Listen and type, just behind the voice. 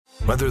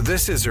Whether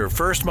this is her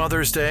first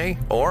Mother's Day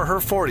or her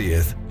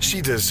 40th, she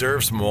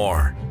deserves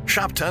more.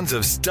 Shop tons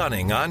of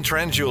stunning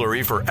on-trend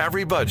jewelry for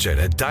every budget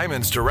at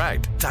Diamonds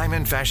Direct.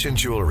 Diamond fashion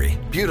jewelry,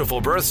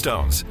 beautiful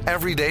birthstones,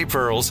 everyday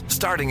pearls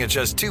starting at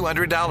just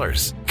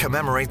 $200.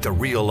 Commemorate the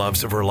real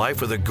loves of her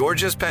life with a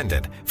gorgeous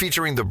pendant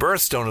featuring the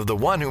birthstone of the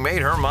one who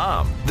made her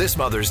mom. This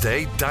Mother's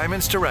Day,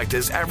 Diamonds Direct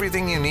is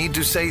everything you need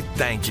to say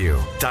thank you.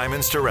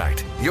 Diamonds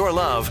Direct. Your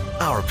love,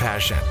 our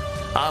passion.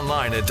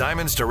 Online at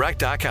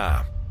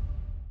diamondsdirect.com.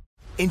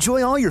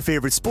 Enjoy all your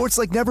favorite sports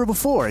like never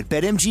before at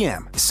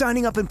BetMGM.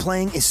 Signing up and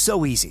playing is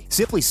so easy.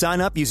 Simply sign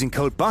up using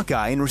code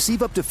Buckeye and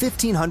receive up to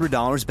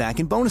 $1,500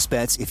 back in bonus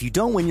bets if you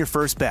don't win your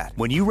first bet.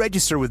 When you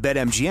register with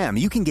BetMGM,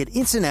 you can get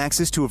instant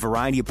access to a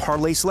variety of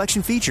parlay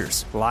selection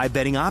features, live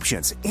betting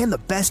options, and the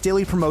best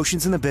daily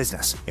promotions in the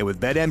business. And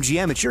with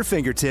BetMGM at your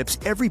fingertips,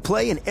 every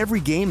play and every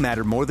game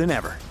matter more than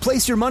ever.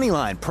 Place your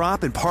moneyline,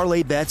 prop, and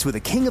parlay bets with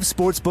the king of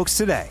sportsbooks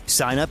today.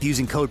 Sign up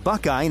using code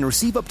Buckeye and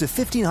receive up to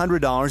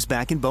 $1,500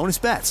 back in bonus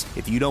bets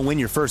if you don't win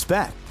your first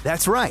bet.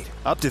 That's right,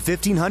 up to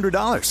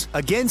 $1,500.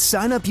 Again,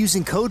 sign up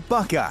using code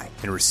Buckeye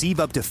and receive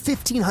up to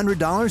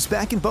 $1,500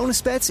 back in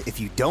bonus bets if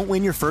you don't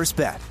win your first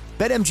bet.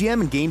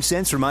 BetMGM and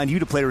GameSense remind you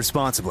to play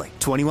responsibly.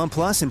 21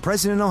 plus and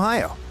present in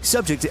Ohio.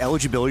 Subject to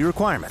eligibility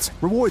requirements.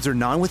 Rewards are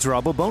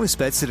non-withdrawable bonus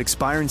bets that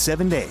expire in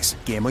 7 days.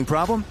 Gambling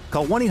problem?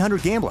 Call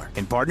 1-800-GAMBLER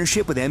in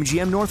partnership with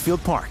MGM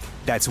Northfield Park.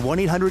 That's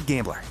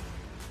 1-800-GAMBLER.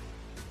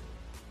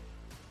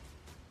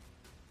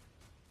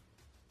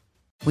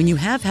 When you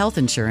have health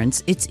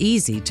insurance, it's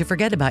easy to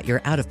forget about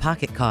your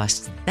out-of-pocket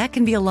costs. That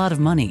can be a lot of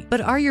money. But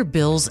are your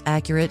bills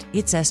accurate?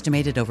 It's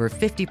estimated over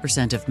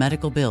 50% of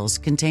medical bills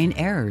contain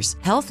errors.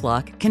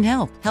 HealthLock can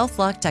help.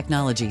 HealthLock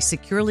technology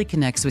securely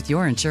connects with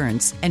your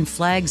insurance and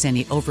flags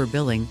any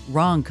overbilling,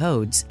 wrong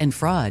codes, and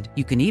fraud.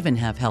 You can even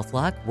have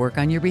HealthLock work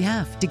on your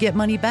behalf to get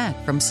money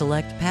back from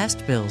select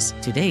past bills.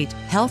 To date,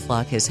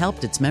 HealthLock has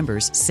helped its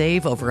members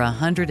save over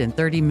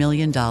 $130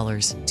 million.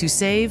 To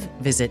save,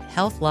 visit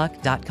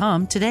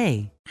healthlock.com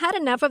today. Had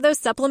enough of those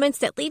supplements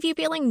that leave you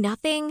feeling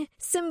nothing?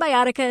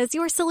 Symbiotica is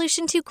your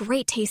solution to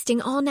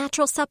great-tasting,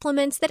 all-natural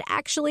supplements that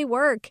actually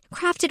work.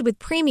 Crafted with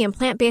premium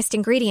plant-based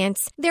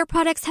ingredients, their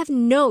products have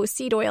no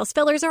seed oils,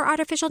 fillers, or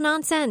artificial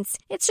nonsense.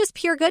 It's just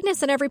pure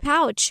goodness in every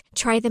pouch.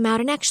 Try them out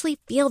and actually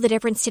feel the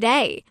difference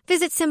today.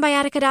 Visit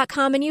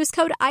Symbiotica.com and use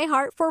code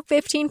IHEART for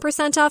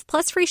 15% off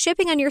plus free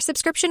shipping on your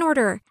subscription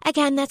order.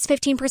 Again, that's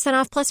 15%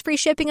 off plus free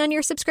shipping on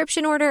your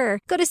subscription order.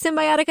 Go to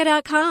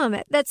Symbiotica.com.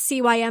 That's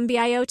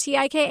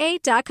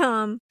CYMBIOTIKA.com.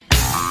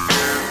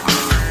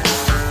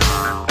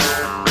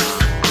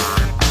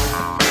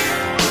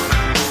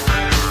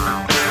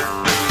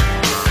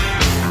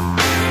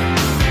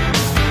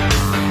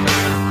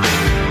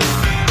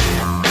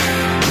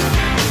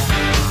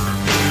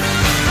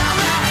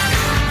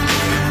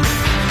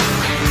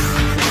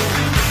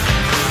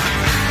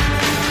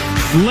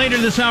 Later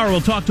this hour, we'll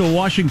talk to a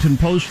Washington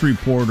Post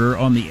reporter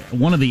on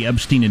one of the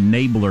Epstein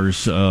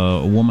enablers,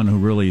 a woman who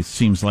really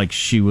seems like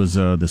she was,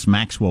 this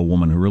Maxwell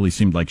woman who really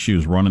seemed like she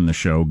was running the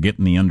show,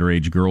 getting the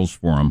underage girls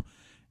for him,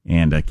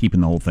 and keeping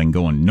the whole thing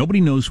going.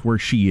 Nobody knows where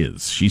she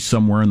is. She's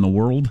somewhere in the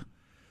world.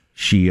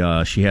 She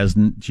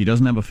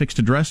doesn't have a fixed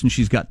address, and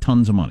she's got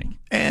tons of money.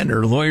 And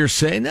her lawyers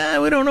say,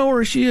 nah, we don't know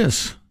where she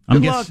is.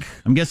 Good luck.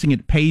 I'm guessing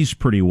it pays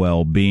pretty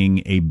well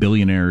being a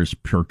billionaire's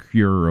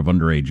procurer of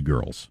underage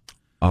girls.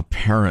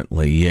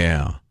 Apparently,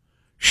 yeah.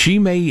 She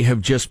may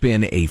have just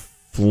been a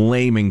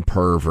flaming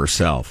perv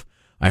herself.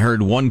 I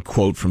heard one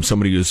quote from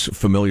somebody who's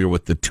familiar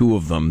with the two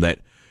of them that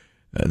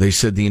they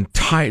said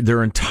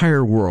their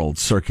entire world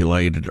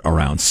circulated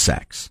around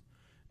sex.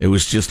 It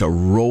was just a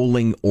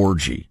rolling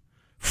orgy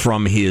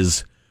from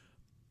his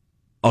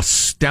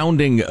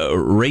astounding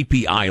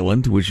rapey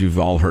island, which you've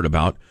all heard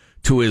about,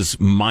 to his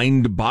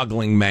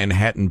mind-boggling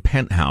Manhattan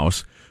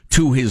penthouse,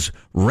 to his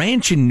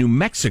ranch in New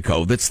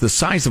Mexico that's the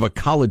size of a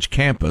college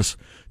campus,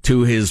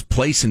 to his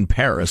place in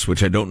Paris,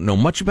 which I don't know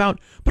much about,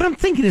 but I'm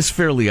thinking is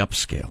fairly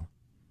upscale.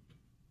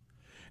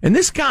 And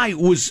this guy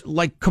was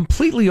like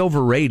completely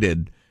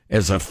overrated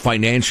as a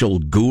financial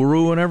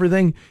guru and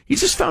everything. He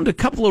just found a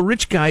couple of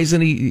rich guys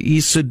and he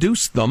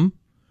seduced them,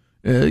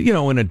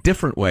 in a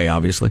different way,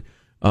 obviously.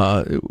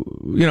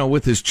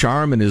 With his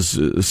charm and his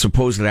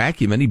supposed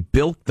acumen, he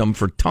bilked them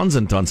for tons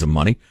and tons of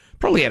money.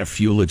 Probably had a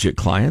few legit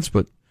clients,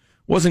 but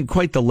wasn't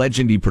quite the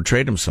legend he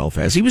portrayed himself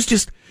as.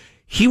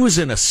 He was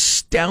an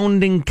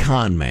astounding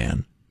con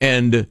man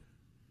and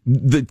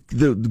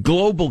the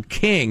global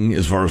king,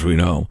 as far as we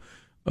know,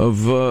 of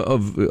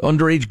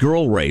underage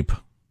girl rape.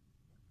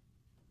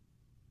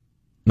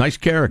 Nice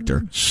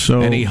character.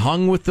 And he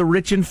hung with the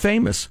rich and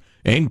famous,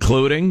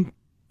 including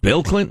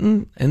Bill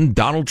Clinton and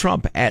Donald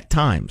Trump at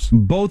times.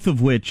 Both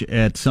of which,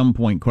 at some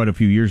point quite a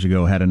few years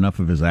ago, had enough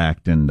of his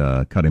act and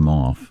cut him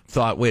off.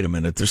 Thought, wait a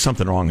minute, there's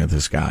something wrong with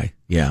this guy.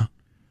 Yeah.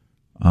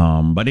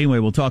 But anyway,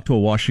 we'll talk to a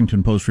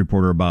Washington Post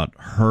reporter about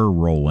her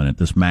role in it,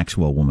 this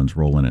Maxwell woman's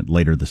role in it,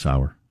 later this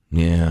hour.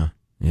 Yeah.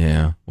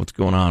 What's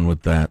going on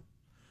with that?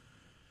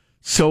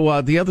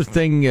 So the other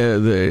thing,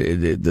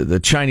 the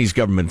Chinese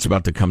government's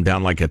about to come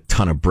down like a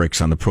ton of bricks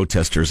on the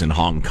protesters in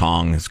Hong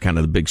Kong. It's kind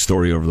of the big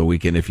story over the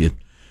weekend. If you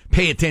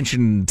pay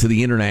attention to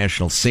the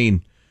international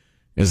scene,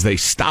 as they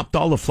stopped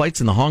all the flights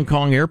in the Hong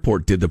Kong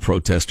airport, did the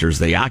protesters.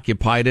 They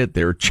occupied it.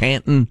 They're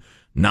chanting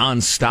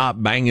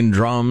nonstop, banging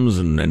drums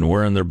and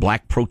wearing their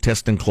black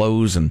protesting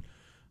clothes. And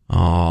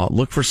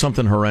look for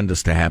something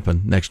horrendous to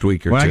happen next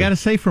week or two. Well, I got to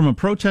say, from a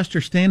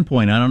protester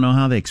standpoint, I don't know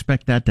how they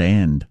expect that to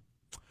end.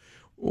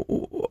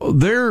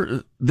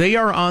 They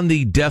are on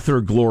the death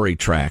or glory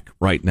track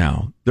right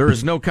now. There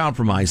is no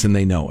compromise, and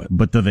they know it.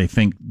 But do they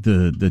think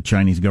the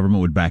Chinese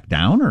government would back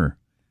down, or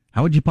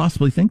how would you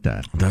possibly think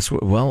that?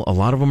 Well, a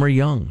lot of them are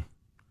young.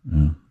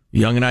 Yeah.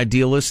 Young and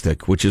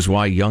idealistic, which is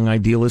why young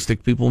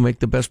idealistic people make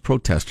the best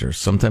protesters.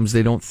 Sometimes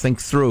they don't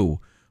think through,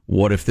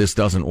 what if this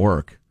doesn't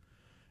work?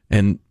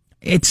 And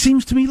it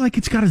seems to me like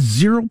it's got a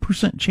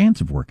 0%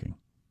 chance of working.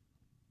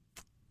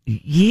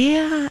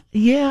 Yeah.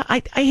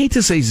 I hate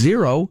to say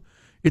zero.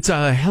 It's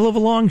a hell of a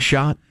long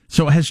shot.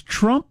 So has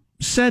Trump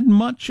said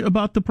much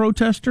about the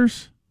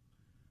protesters?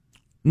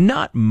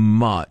 Not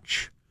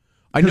much.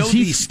 I know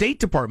the State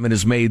Department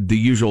has made the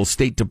usual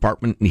State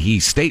Department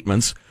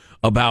statements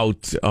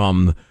about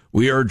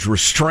we urge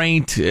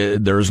restraint,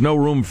 there is no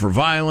room for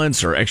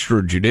violence or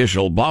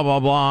extrajudicial blah, blah,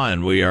 blah,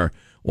 and we are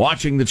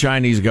watching the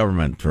Chinese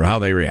government for how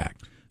they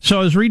react. So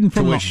I was reading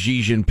from which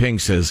Xi Jinping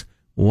says,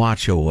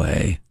 watch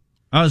away.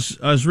 I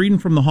was reading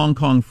from the Hong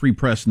Kong Free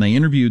Press, and they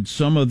interviewed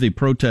some of the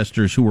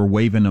protesters who were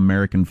waving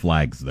American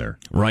flags there.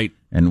 Right.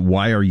 And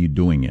why are you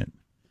doing it?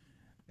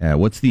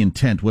 What's the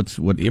intent?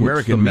 The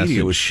American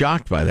media was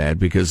shocked by that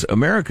because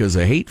America is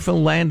a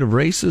hateful land of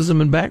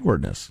racism and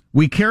backwardness.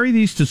 We carry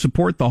these to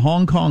support the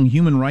Hong Kong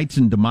Human Rights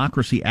and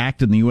Democracy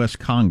Act in the U.S.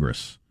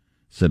 Congress,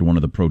 said one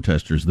of the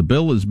protesters. The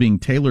bill is being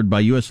tailored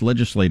by U.S.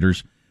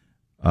 legislators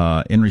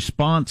in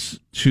response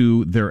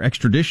to their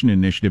extradition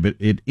initiative.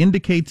 It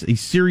indicates a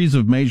series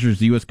of measures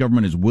the U.S.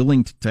 government is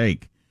willing to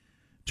take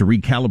to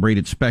recalibrate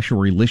its special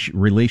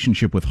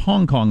relationship with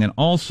Hong Kong, and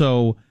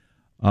also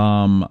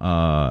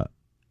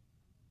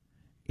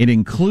it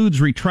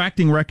includes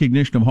retracting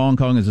recognition of Hong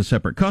Kong as a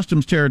separate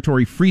customs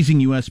territory, freezing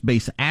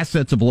U.S.-based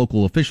assets of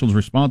local officials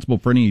responsible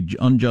for any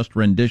unjust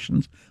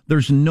renditions.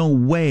 There's no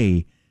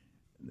way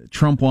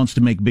Trump wants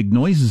to make big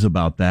noises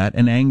about that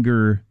and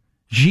anger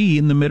Xi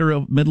in the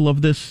middle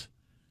of this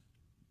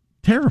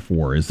tariff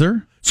war, is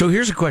there? So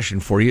here's a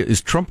question for you.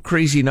 Is Trump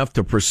crazy enough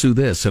to pursue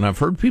this? And I've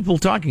heard people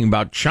talking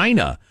about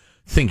China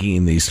thinking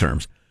in these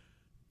terms.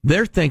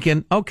 They're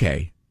thinking,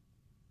 okay,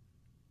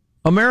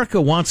 America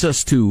wants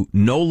us to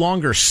no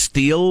longer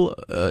steal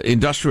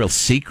industrial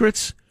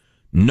secrets,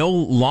 no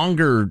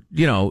longer,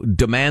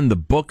 demand the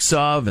books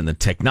of and the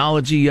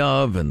technology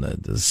of and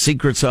the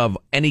secrets of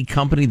any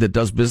company that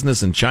does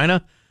business in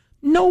China.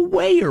 No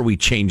way are we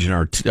changing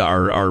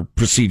our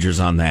procedures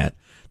on that.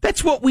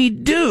 That's what we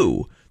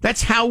do.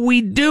 That's how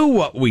we do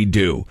what we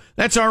do.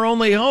 That's our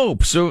only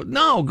hope. So,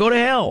 no, go to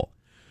hell.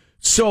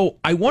 So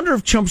I wonder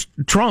if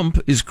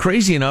Trump is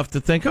crazy enough to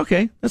think,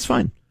 okay, that's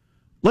fine.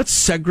 Let's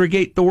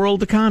segregate the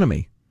world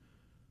economy.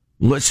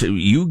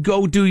 You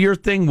go do your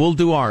thing, we'll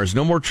do ours.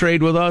 No more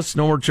trade with us,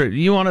 no more trade.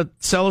 You want to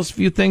sell us a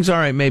few things? All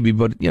right, maybe,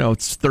 but,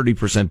 it's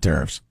 30%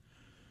 tariffs.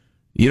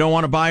 You don't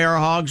want to buy our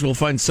hogs? We'll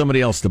find somebody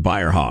else to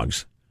buy our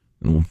hogs.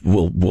 And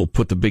we'll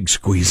put the big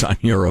squeeze on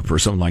Europe or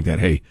something like that.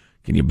 Hey,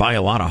 can you buy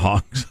a lot of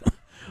hogs?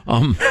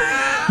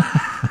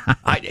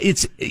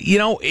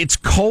 It's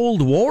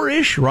Cold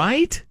War-ish,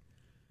 right?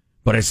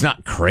 But it's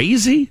not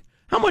crazy.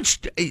 How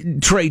much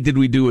trade did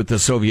we do with the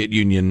Soviet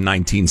Union in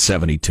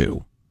 1972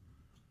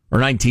 or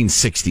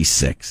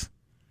 1966?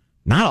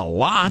 Not a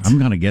lot. I'm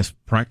going to guess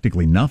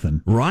practically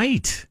nothing.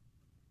 Right.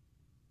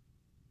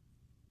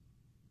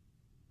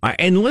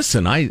 And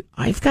listen,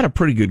 I've got a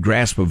pretty good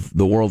grasp of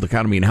the world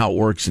economy and how it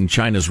works and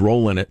China's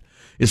role in it,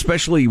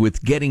 especially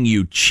with getting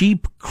you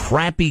cheap,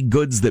 crappy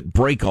goods that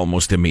break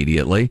almost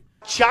immediately.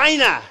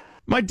 China!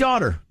 My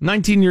daughter,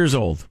 19 years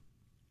old,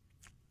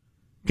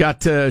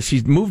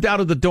 she's moved out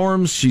of the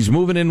dorms. She's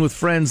moving in with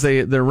friends.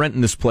 They're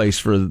renting this place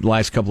for the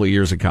last couple of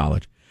years of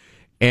college.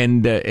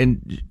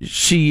 And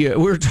she,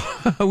 we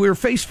were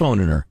face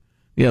phoning her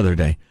the other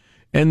day.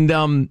 And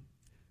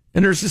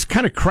there's this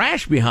kind of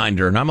crash behind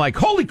her. And I'm like,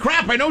 holy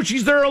crap, I know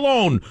she's there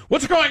alone.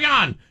 What's going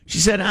on? She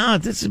said,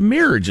 this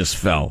mirror just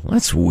fell.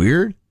 That's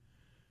weird.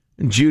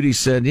 And Judy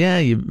said, yeah,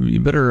 you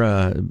better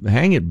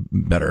hang it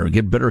better,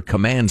 get better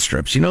command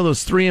strips. You know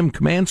those 3M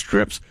command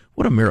strips?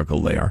 What a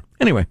miracle they are.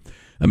 Anyway,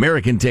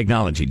 American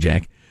technology,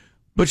 Jack.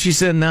 But she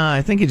said, nah,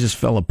 I think it just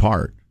fell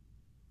apart.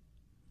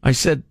 I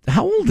said,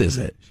 how old is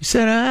it? She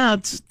said,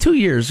 it's 2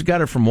 years.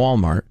 Got it from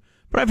Walmart,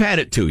 but I've had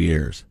it 2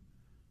 years.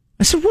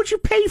 I said, what'd you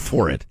pay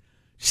for it?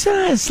 She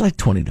said, it's like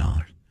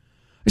 $20.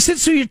 I said,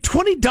 so your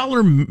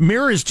 $20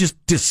 mirror is just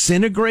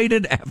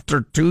disintegrated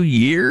after 2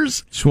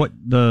 years?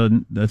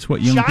 That's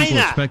what young people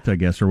expect, I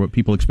guess, or what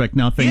people expect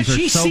now. Things are so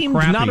crappy. She seemed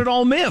not at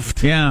all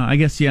miffed. Yeah, I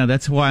guess,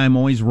 that's why I'm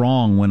always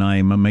wrong when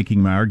I'm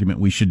making my argument.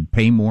 We should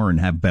pay more and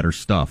have better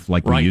stuff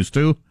like we used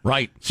to.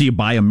 Right. So you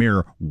buy a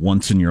mirror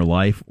once in your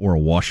life, or a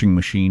washing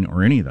machine,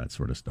 or any of that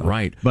sort of stuff.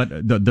 Right. But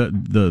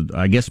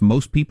I guess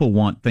most people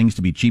want things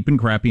to be cheap and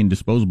crappy and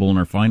disposable and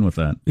are fine with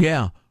that.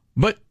 Yeah,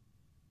 but...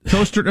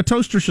 A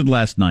toaster should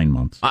last 9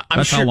 months.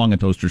 That's sure. How long a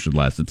toaster should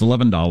last. It's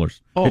 $11.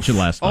 It should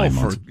last 9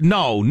 months.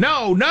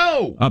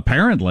 No.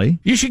 Apparently.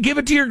 You should give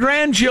it to your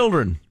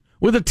grandchildren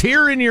with a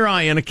tear in your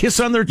eye and a kiss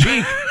on their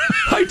cheek.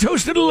 I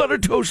toasted a lot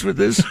of toast with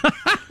this, but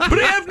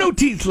I have no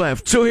teeth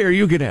left. So here,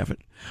 you can have it.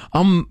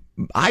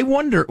 I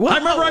wonder. Well, I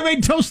remember I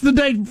made toast the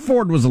day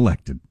Ford was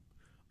elected.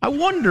 I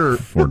wonder.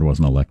 Ford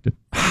wasn't elected.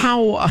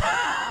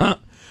 I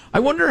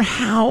wonder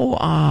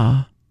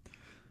how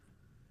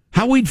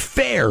we'd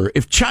fare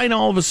if China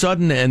all of a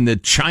sudden and the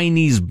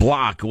Chinese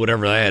bloc,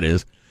 whatever that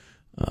is,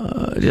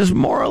 just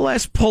more or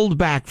less pulled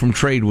back from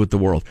trade with the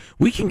world.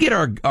 We can get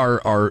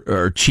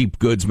our cheap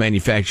goods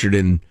manufactured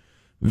in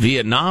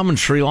Vietnam and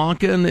Sri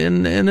Lanka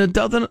and a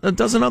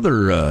dozen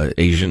other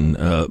Asian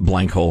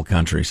blank hole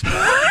countries,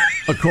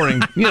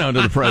 according to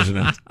the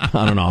president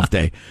on an off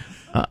day.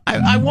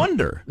 I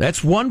wonder.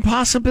 That's one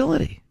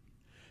possibility.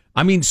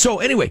 I mean, so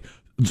anyway.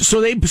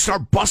 So they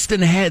start busting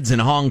heads in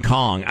Hong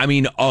Kong. I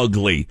mean,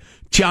 ugly.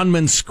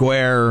 Tiananmen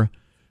Square,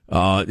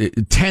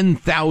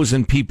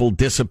 10,000 people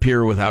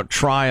disappear without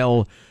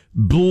trial.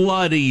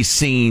 Bloody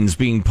scenes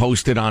being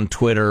posted on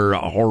Twitter.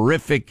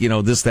 Horrific,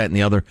 this, that, and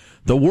the other.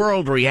 The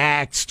world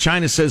reacts.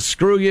 China says,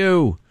 screw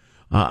you.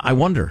 I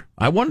wonder.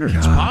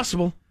 It's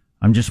possible.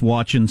 I'm just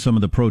watching some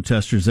of the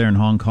protesters there in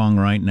Hong Kong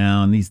right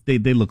now, and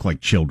they look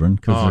like children.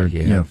 Because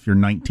if you're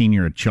 19,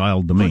 you're a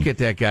child to me. Look at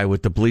that guy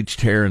with the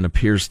bleached hair and the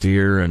pierced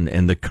ear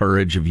and the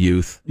courage of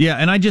youth. Yeah,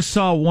 and I just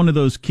saw one of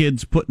those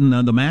kids putting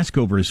the mask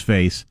over his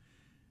face.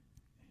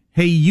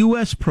 Hey,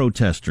 U.S.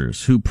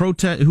 protesters who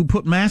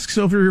put masks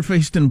over your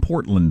face in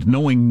Portland,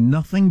 knowing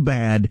nothing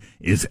bad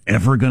is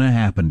ever going to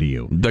happen to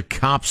you. The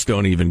cops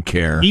don't even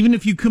care. Even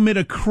if you commit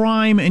a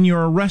crime and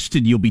you're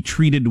arrested, you'll be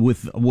treated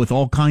with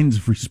all kinds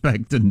of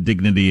respect and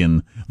dignity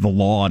and the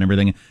law and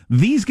everything.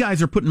 These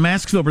guys are putting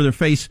masks over their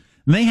face,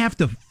 and they have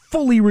to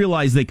fully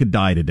realize they could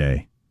die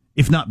today,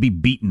 if not be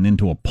beaten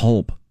into a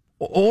pulp.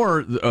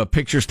 Or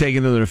pictures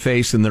taken of their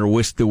face and they're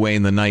whisked away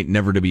in the night,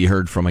 never to be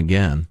heard from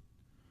again.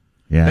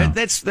 Yeah,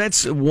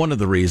 that's one of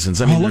the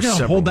reasons. I mean, look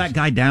how hold that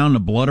guy down, the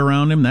blood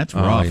around him. That's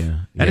rough.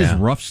 Yeah. That is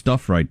rough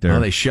stuff right there.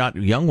 They shot a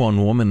young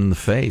woman in the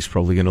face,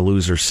 probably going to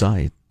lose her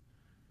sight.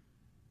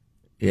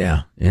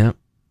 Yeah.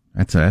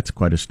 That's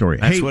quite a story.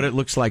 That's what it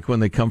looks like when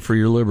they come for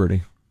your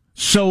liberty.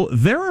 So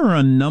there are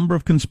a number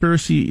of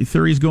conspiracy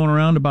theories going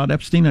around about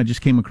Epstein. I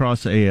just came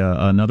across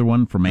another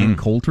one from Ann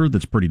Coulter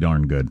that's pretty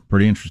darn good,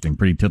 pretty interesting,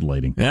 pretty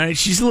titillating. All right,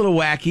 she's a little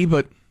wacky,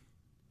 but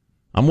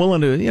I'm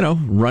willing to,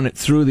 run it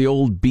through the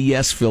old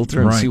BS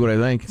filter and see what I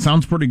think.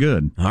 Sounds pretty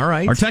good. All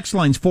right. Our text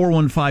line's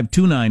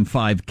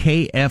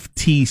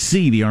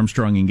 415-295-KFTC, the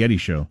Armstrong and Getty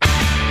Show.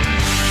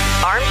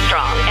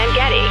 Armstrong and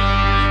Getty.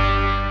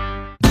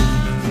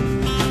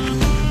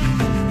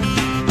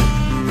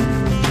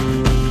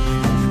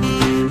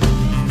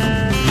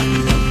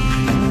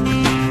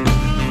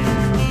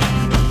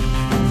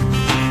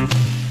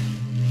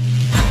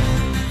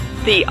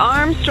 The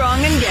Armstrong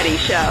and Getty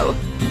Show.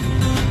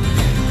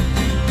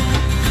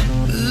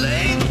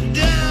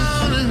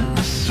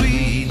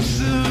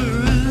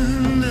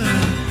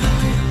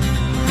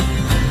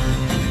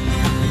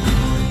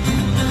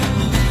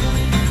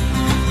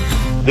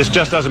 This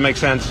just doesn't make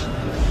sense.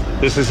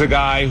 This is a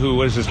guy who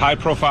was as high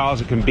profile as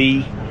it can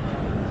be,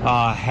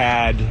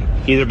 had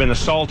either been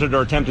assaulted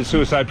or attempted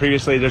suicide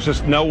previously. There's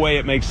just no way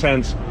it makes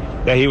sense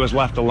that he was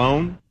left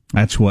alone.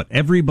 That's what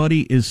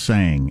everybody is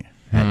saying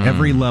at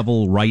every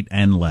level, right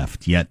and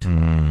left. Yet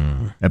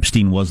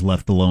Epstein was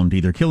left alone to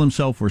either kill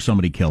himself or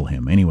somebody kill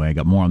him. Anyway, I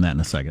got more on that in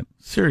a second.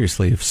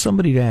 Seriously, if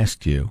somebody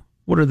asked you,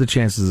 what are the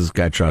chances this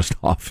guy trusts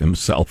off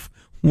himself?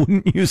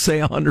 Wouldn't you say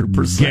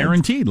 100%?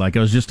 Guaranteed, like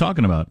I was just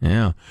talking about.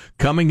 Yeah.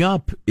 Coming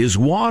up, is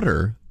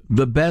water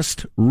the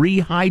best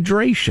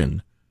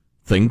rehydration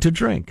thing to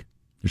drink?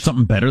 There's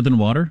something better than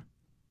water?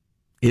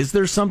 Is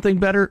there something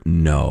better?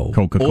 No.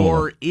 Coca-Cola.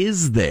 Or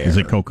is there? Is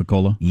it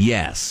Coca-Cola?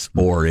 Yes.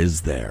 Or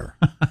is there?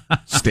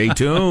 Stay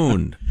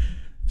tuned.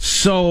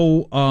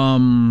 So,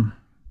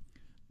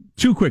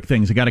 two quick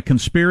things. I got a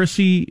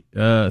conspiracy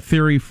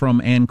theory from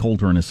Ann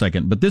Coulter in a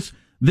second, but this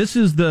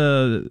is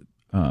the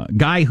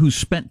guy who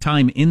spent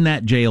time in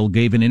that jail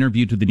gave an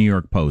interview to the New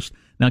York Post.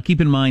 Now,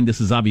 keep in mind, this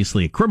is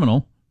obviously a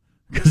criminal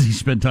because he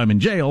spent time in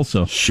jail.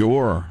 So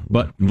sure,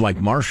 but like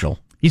Marshall,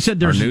 he said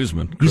there's our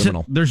newsman,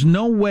 criminal. He said, there's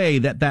no way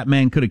that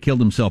man could have killed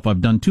himself.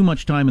 I've done too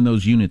much time in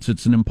those units.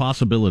 It's an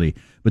impossibility.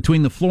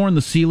 Between the floor and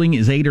the ceiling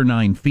is 8 or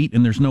 9 feet,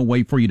 and there's no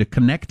way for you to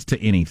connect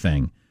to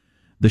anything.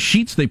 The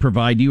sheets they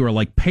provide you are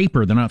like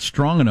paper. They're not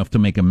strong enough to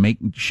make a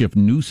makeshift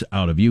noose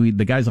out of you.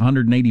 The guy's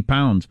 180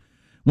 pounds.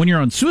 When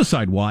you're on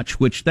suicide watch,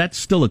 which that's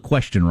still a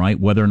question, right?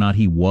 Whether or not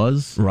he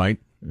was. Right.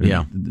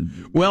 Yeah.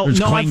 Well, There's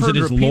no, claims I've heard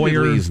that his repeatedly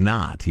lawyer he's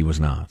not. He was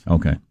not.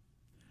 Okay.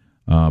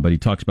 But he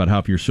talks about how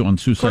if you're on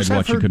suicide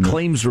watch, I've heard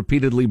claims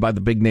repeatedly by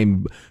the big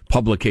name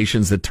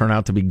publications that turn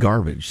out to be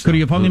garbage. So could he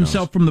have hung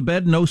himself from the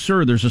bed? No,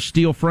 sir. There's a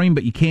steel frame,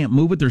 but you can't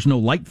move it. There's no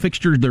light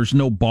fixture. There's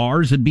no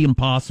bars. It'd be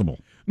impossible.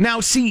 Now,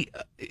 see,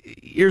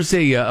 here's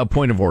a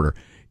point of order.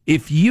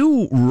 If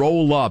you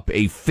roll up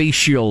a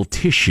facial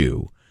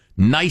tissue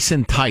nice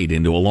and tight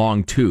into a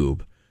long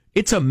tube,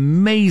 it's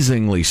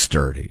amazingly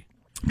sturdy.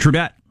 True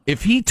that.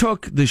 If he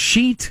took the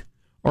sheet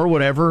or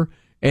whatever,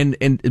 and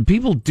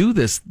people do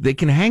this, they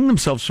can hang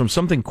themselves from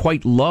something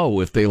quite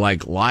low if they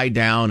lie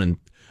down, and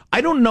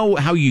I don't know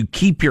how you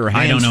keep your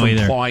hands from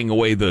clawing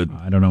away the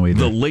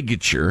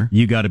ligature.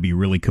 You got to be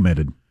really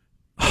committed.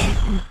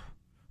 I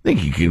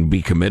think you can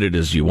be committed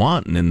as you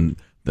want, and in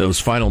those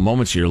final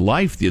moments of your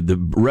life, the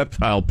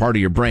reptile part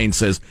of your brain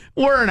says,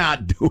 "We're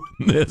not doing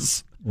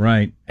this."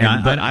 Right.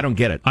 But I don't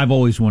get it. I've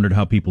always wondered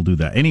how people do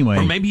that. Anyway,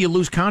 or maybe you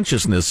lose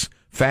consciousness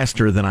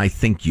faster than I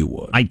think you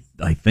would.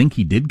 I think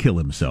he did kill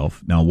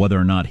himself. Now, whether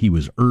or not he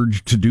was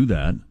urged to do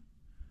that,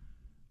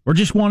 or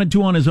just wanted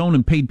to on his own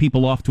and paid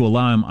people off to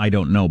allow him, I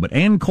don't know. But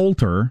Ann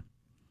Coulter,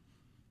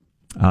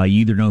 you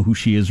either know who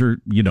she is or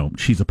you don't.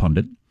 She's a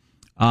pundit.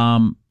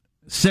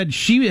 Said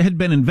she had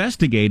been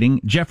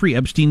investigating Jeffrey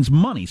Epstein's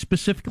money,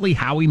 specifically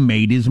how he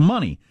made his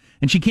money,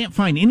 and she can't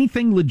find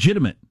anything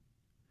legitimate.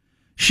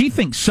 She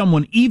thinks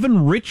someone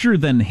even richer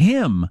than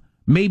him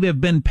may have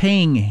been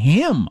paying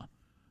him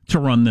to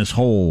run this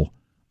whole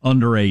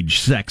underage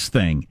sex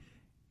thing.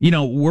 You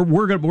know,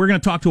 we're going to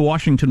talk to a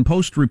Washington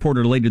Post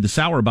reporter later this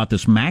hour about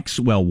this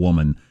Maxwell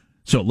woman.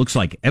 So it looks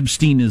like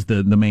Epstein is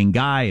the main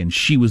guy, and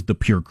she was the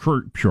pure.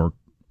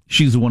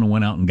 She's the one who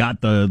went out and got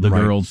the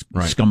girls,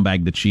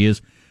 scumbag that she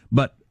is.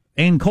 But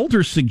Ann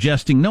Coulter's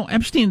suggesting, no,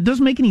 Epstein, it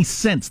doesn't make any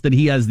sense that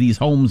he has these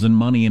homes and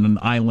money and an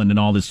island and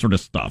all this sort of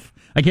stuff.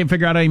 I can't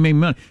figure out how he made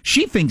money.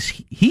 She thinks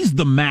he's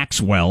the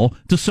Maxwell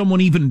to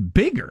someone even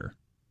bigger.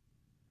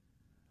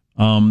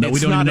 That we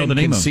don't even know the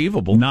name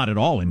of. Not at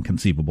all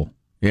inconceivable.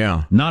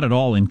 Yeah. Not at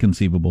all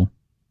inconceivable.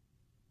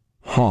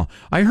 Huh.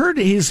 I heard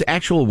his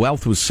actual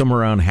wealth was somewhere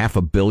around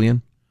 $500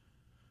 million.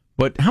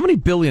 But how many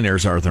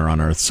billionaires are there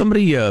on Earth?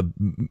 Somebody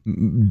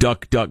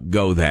duck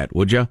go that,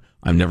 would you?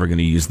 I'm never going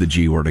to use the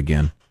G word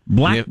again.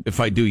 If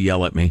I do,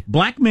 yell at me.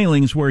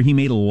 Blackmailing's where he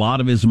made a lot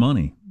of his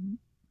money.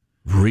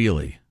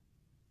 Really?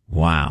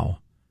 Wow.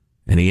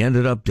 And he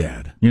ended up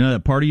dead. You know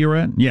that party you're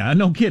at? Yeah,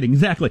 no kidding.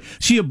 Exactly.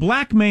 So you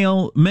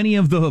blackmail many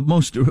of the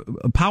most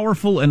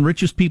powerful and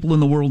richest people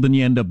in the world and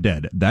you end up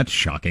dead. That's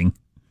shocking.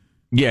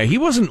 Yeah, he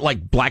wasn't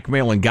like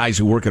blackmailing guys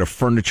who work at a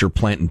furniture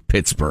plant in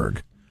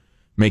Pittsburgh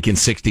making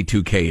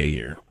 $62K a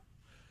year.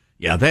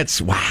 Yeah, that's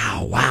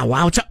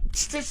wow.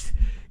 It's just,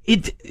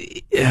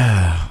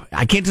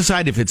 I can't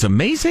decide if it's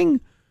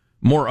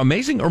more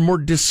amazing or more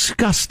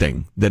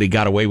disgusting that he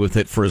got away with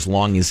it for as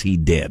long as he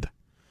did.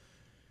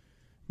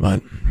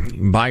 But you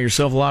can buy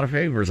yourself a lot of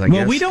favors, I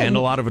guess, and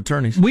a lot of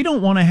attorneys. We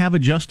don't want to have a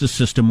justice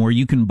system where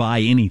you can buy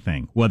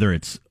anything, whether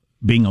it's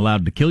being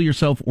allowed to kill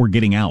yourself or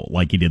getting out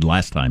like you did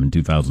last time in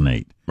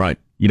 2008. Right.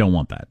 You don't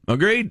want that.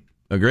 Agreed.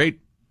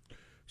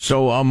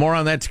 So more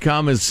on that to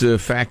come as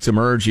facts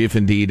emerge, if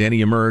indeed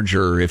any emerge,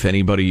 or if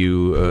anybody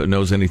who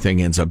knows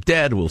anything ends up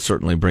dead, we'll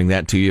certainly bring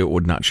that to you. It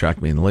would not shock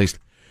me in the least.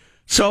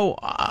 So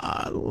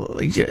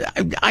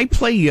I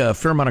play a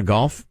fair amount of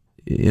golf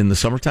in the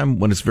summertime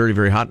when it's very,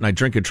 very hot, and I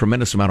drink a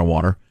tremendous amount of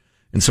water.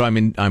 And so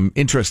I'm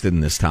interested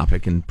in this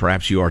topic, and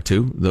perhaps you are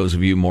too, those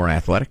of you more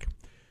athletic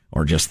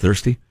or just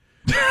thirsty.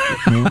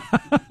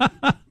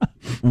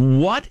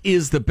 What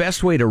is the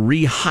best way to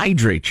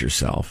rehydrate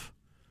yourself?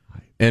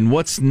 And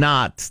what's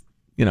not,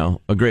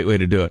 a great way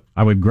to do it?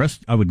 I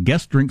would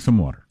guess drink some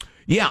water.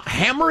 Yeah,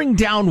 hammering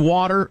down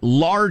water,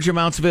 large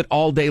amounts of it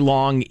all day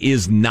long,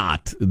 is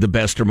not the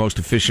best or most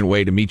efficient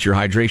way to meet your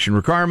hydration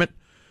requirement.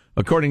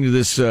 According to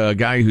this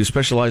guy who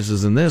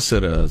specializes in this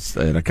at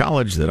a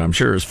college that I'm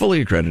sure is fully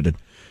accredited,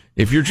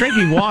 if you're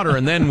drinking water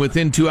and then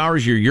within 2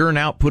 hours your urine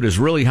output is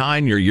really high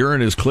and your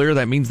urine is clear,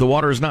 that means the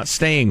water is not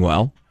staying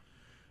well.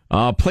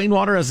 Plain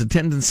water has a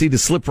tendency to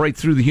slip right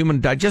through the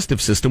human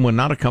digestive system when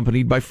not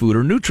accompanied by food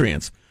or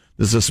nutrients.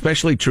 This is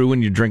especially true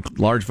when you drink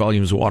large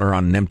volumes of water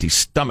on an empty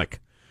stomach.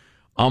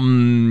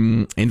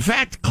 In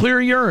fact, clear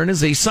urine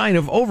is a sign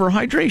of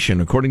overhydration,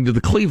 according to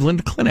the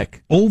Cleveland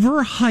Clinic.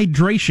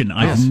 Overhydration?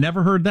 I've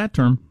never heard that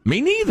term.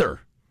 Me neither.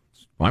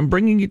 I'm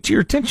bringing it to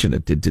your attention.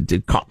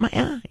 It caught my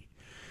eye.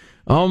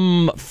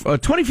 A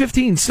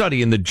 2015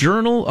 study in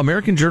the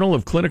American Journal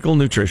of Clinical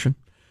Nutrition.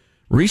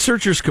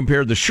 Researchers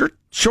compared the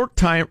short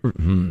time.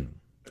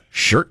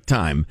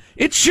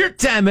 It's shirt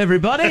time,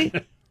 everybody.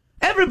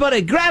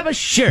 Everybody grab a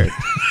shirt.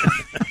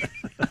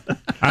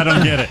 I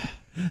don't get it.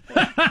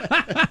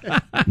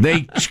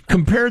 They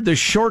compared the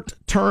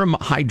short-term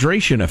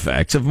hydration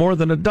effects of more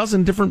than a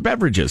dozen different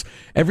beverages.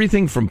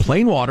 Everything from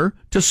plain water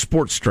to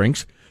sports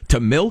drinks to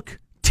milk,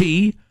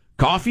 tea,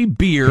 coffee,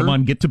 beer. Come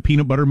on, get to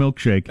peanut butter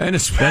milkshake. And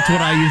that's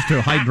what I used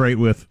to hydrate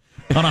with.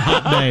 on a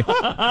hot day.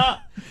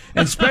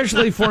 And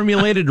specially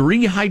formulated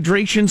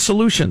rehydration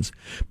solutions.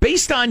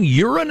 Based on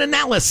urine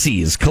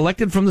analyses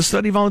collected from the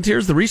study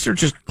volunteers, the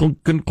researchers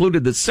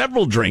concluded that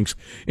several drinks,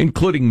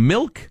 including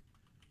milk,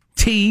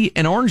 tea,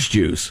 and orange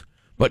juice,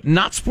 but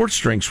not sports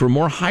drinks, were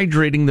more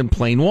hydrating than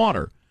plain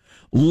water.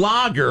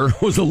 Lager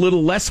was a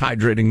little less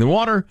hydrating than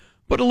water,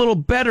 but a little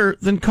better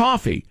than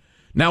coffee.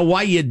 Now,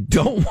 why you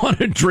don't want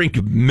to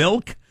drink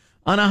milk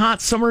on a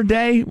hot summer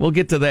day, we'll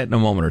get to that in a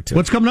moment or two.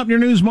 What's coming up in your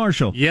news,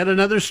 Marshall? Yet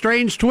another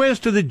strange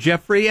twist to the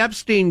Jeffrey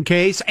Epstein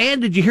case.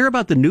 And did you hear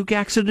about the nuke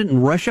accident in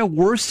Russia?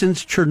 Worse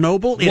since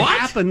Chernobyl. It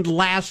happened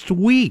last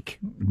week.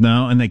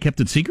 No, and they kept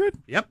it secret?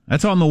 Yep.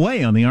 That's on the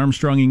way on the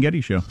Armstrong and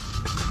Getty Show.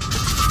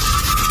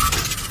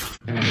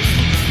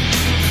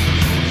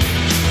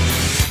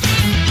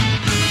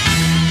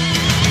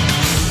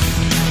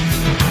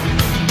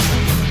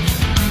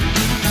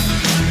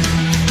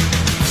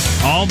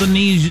 All the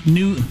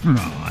new...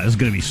 Oh, this is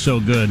going to be so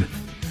good.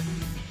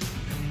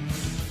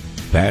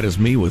 That is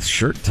me with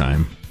shirt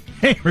time.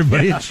 Hey,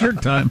 everybody, it's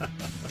shirt time.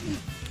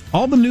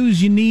 All the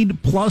news you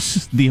need,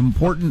 plus the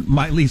important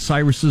Miley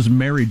Cyrus's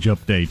marriage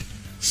update.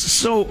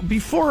 So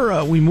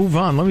before we move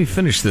on, let me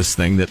finish this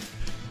thing that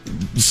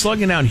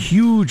slugging out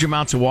huge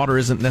amounts of water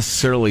isn't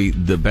necessarily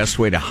the best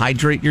way to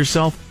hydrate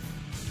yourself.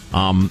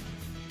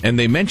 And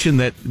they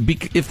mentioned that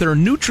if there are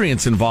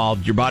nutrients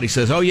involved, your body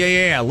says, oh,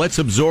 yeah, let's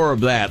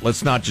absorb that.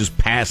 Let's not just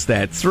pass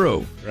that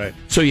through. Right.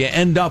 So you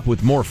end up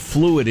with more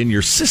fluid in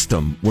your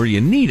system where you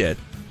need it.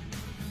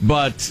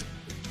 But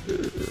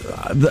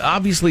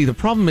obviously the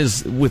problem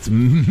is with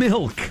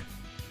milk,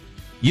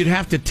 you'd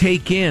have to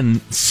take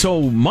in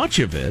so much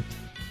of it.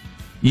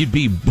 You'd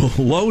be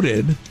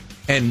bloated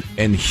and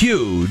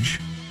huge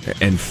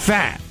and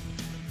fat.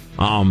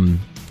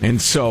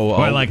 And so...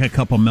 I like a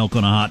cup of milk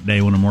on a hot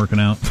day when I'm working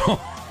out.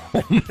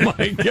 Oh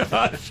my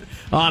gosh!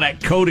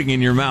 That coating in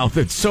your mouth,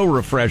 it's so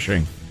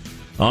refreshing.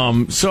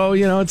 So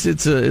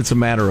it's a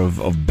matter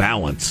of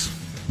balance.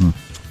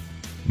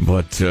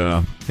 But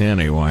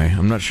anyway,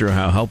 I'm not sure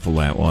how helpful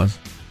that was.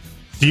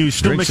 Do you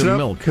still Drink mix it some up?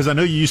 milk. Because I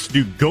know you used to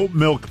do goat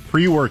milk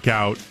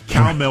pre-workout,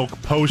 cow milk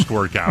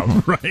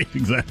post-workout. Right,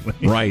 exactly.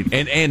 Right,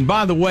 and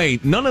by the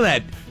way, none of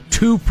that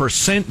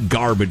 2%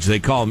 garbage they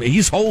call him.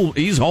 He's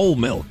whole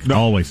milk. No.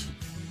 Always.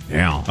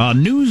 Yeah.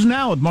 News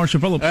now with Marcia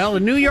Phillips. Well, the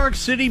New York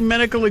City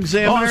medical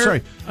examiner... Oh,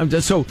 I'm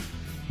sorry. So,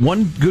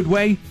 one good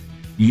way,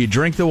 you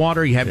drink the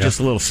water, you have just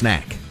a little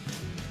snack.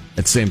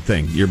 It's the same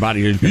thing. Your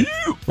body is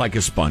like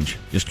a sponge.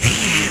 Just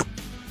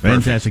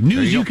fantastic.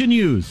 News you can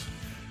use.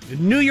 The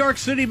New York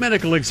City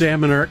medical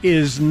examiner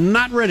is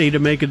not ready to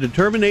make a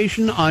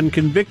determination on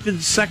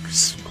convicted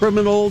sex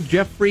criminal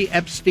Jeffrey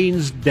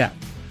Epstein's death.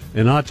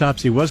 An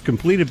autopsy was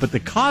completed, but the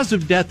cause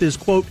of death is,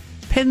 quote,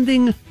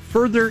 pending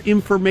further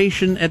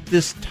information at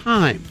this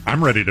time.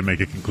 I'm ready to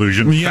make a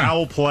conclusion. Yeah.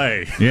 Foul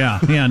play.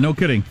 Yeah, no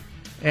kidding.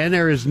 And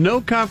there is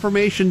no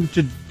confirmation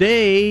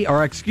today,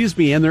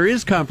 and there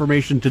is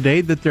confirmation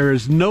today that there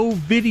is no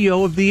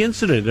video of the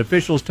incident.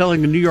 Officials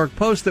telling the New York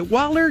Post that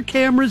while there are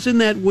cameras in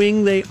that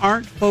wing, they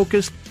aren't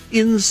focused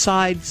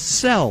inside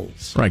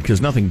cells. Right, because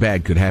nothing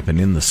bad could happen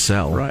in the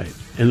cell. Right.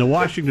 And the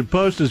Washington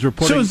Post is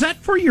reporting... So is that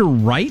for your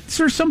rights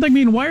or something? I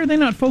mean, why are they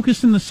not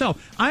focused in the cell?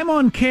 I'm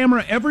on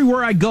camera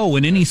everywhere I go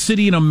in any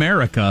city in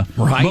America,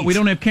 right? But we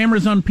don't have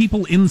cameras on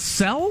people in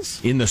cells?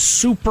 In the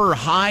super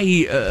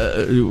high,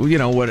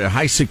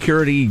 high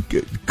security,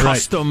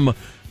 custom,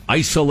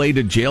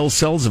 isolated jail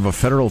cells of a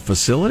federal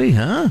facility,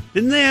 huh?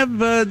 Didn't they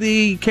have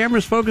the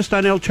cameras focused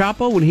on El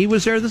Chapo when he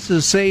was there? This is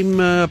the same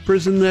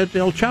prison that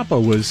El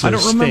Chapo was I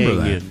don't remember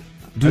that. in.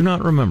 Do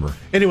not remember.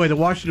 Anyway, the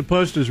Washington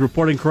Post is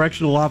reporting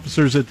correctional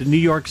officers at the New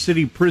York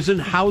City prison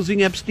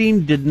housing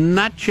Epstein did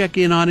not check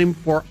in on him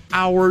for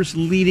hours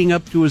leading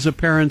up to his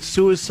apparent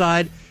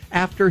suicide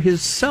after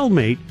his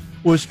cellmate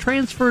was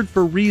transferred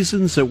for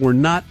reasons that were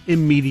not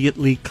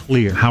immediately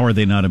clear. How are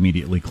they not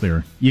immediately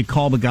clear? You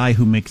call the guy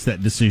who makes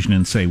that decision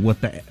and say,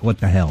 what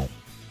the hell?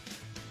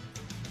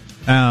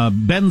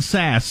 Ben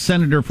Sass,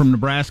 senator from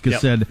Nebraska,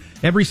 said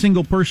every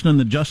single person in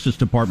the Justice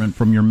Department,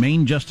 from your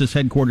main justice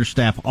headquarters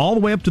staff all the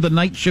way up to the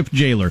night shift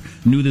jailer,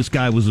 knew this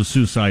guy was a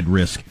suicide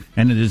risk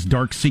and that his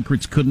dark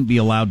secrets couldn't be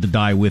allowed to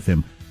die with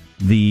him.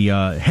 The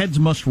heads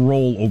must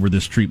roll over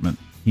this treatment,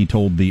 he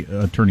told the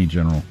Attorney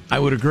General. I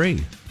would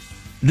agree.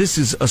 This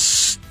is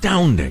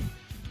astounding.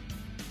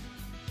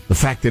 The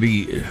fact that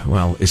he,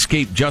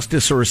 escaped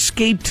justice or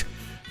escaped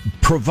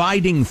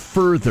providing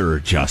further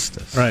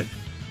justice. Right.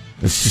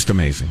 It's just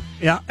amazing.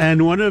 Yeah,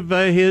 and one of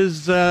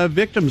his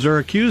victims or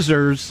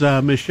accusers,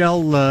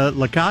 Michelle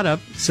Licata,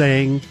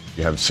 saying...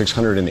 You have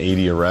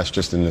 680 arrests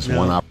just in this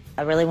one op.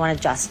 I really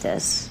wanted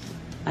justice.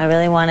 I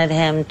really wanted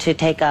him to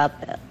take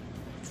up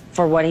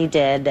for what he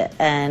did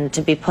and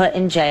to be put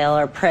in jail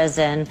or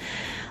prison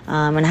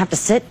and have to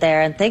sit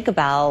there and think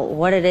about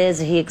what it is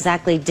he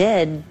exactly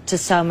did to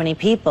so many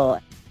people.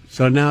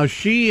 So now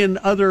she and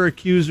other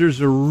accusers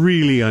are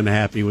really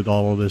unhappy with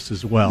all of this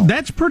as well.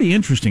 That's pretty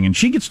interesting, and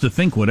she gets to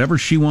think whatever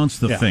she wants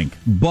to think.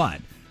 But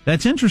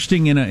that's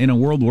interesting in a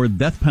world where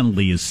death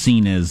penalty is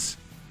seen as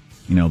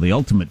the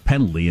ultimate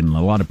penalty, and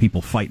a lot of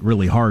people fight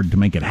really hard to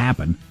make it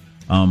happen,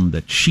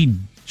 that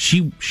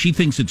she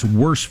thinks it's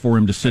worse for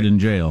him to sit in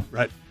jail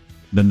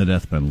than the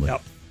death penalty.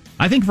 Yep.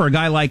 I think for a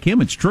guy like him,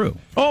 it's true.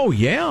 Oh,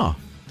 yeah.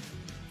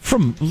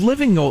 From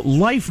living a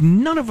life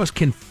none of us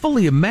can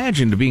fully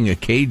imagine to being a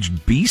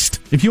caged beast.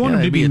 If you want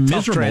him to be a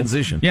miserable, tough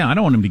transition. Yeah, I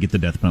don't want him to get the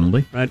death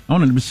penalty. Right. I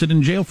want him to sit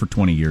in jail for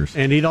 20 years.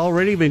 And he'd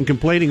already been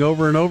complaining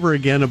over and over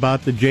again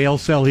about the jail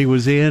cell he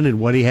was in and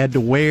what he had to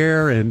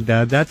wear, and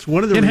that's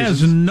one of the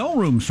reasons. It has no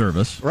room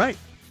service. Right.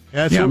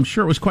 I'm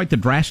sure it was quite the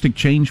drastic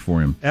change for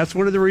him. That's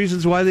one of the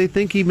reasons why they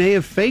think he may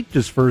have faked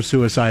his first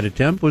suicide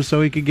attempt, was so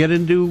he could get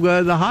into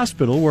the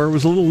hospital where it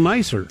was a little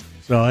nicer.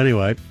 So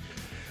anyway,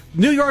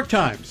 New York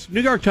Times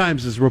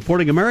is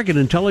reporting American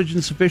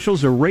intelligence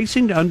officials are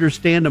racing to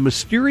understand a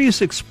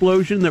mysterious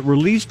explosion that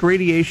released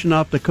radiation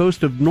off the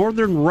coast of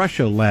northern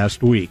Russia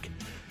last week.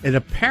 It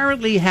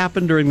apparently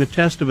happened during the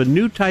test of a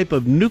new type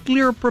of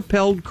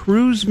nuclear-propelled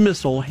cruise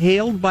missile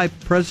hailed by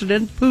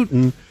President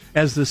Putin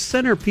as the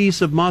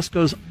centerpiece of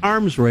Moscow's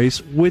arms race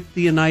with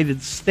the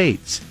United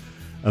States.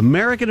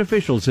 American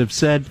officials have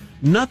said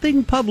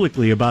nothing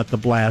publicly about the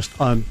blast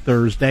on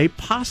Thursday,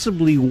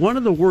 possibly one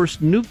of the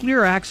worst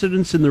nuclear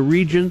accidents in the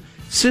region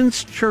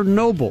since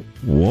Chernobyl.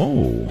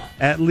 Whoa.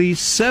 At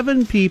least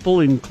 7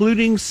 people,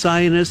 including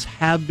scientists,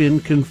 have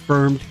been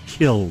confirmed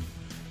killed.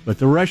 But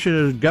the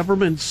Russian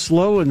government's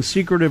slow and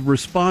secretive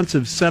response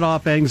have set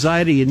off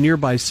anxiety in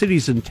nearby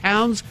cities and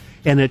towns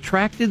and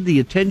attracted the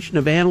attention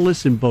of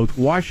analysts in both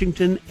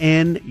Washington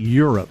and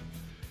Europe.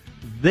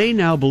 They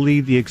now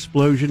believe the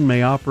explosion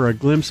may offer a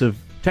glimpse of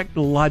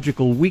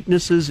technological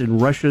weaknesses in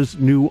Russia's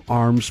new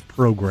arms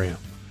program.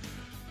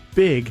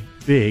 Big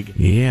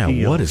Yeah,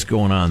 deal. what is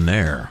going on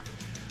there?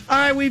 All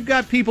right, we've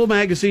got People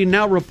magazine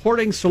now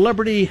reporting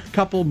celebrity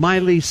couple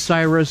Miley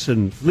Cyrus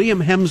and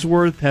Liam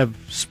Hemsworth have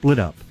split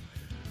up.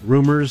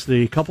 Rumors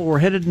the couple were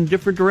headed in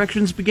different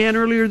directions began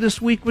earlier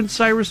this week when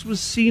Cyrus was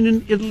seen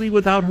in Italy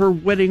without her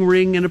wedding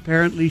ring, and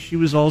apparently she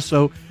was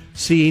also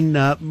seen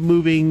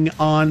moving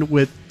on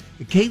with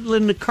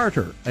Caitlyn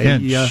Carter.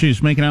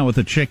 She's making out with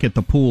a chick at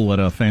the pool at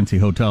a fancy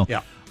hotel.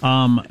 Yeah.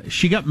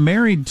 She got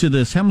married to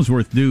this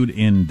Hemsworth dude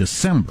in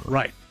December.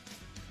 Right.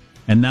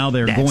 And now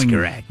they're going... That's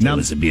correct. Now, it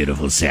was a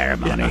beautiful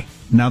ceremony. Yeah.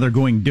 Now they're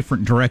going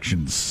different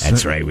directions.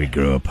 That's right. We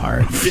grew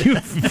apart.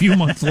 A few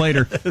months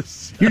later.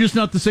 You're just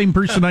not the same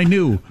person I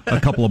knew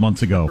a couple of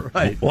months ago.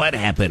 Right. What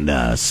happened to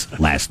us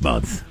last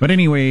month? But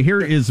anyway,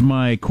 here is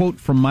my quote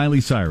from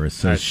Miley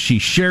Cyrus. She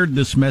shared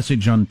this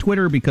message on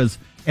Twitter because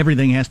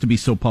everything has to be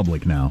so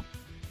public now.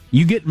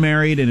 You get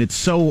married and it's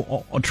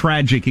so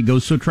tragic, it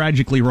goes so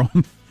tragically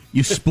wrong.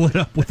 You split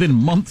up within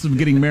months of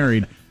getting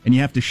married and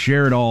you have to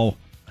share it all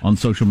on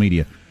social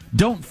media.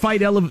 Don't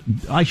fight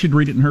I should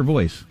read it in her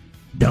voice.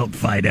 Don't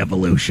fight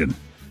evolution.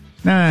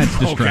 Nah, it's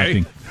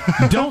distracting.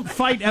 Okay. Don't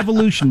fight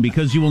evolution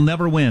because you will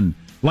never win.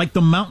 Like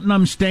the mountain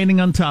I'm standing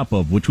on top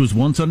of, which was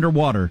once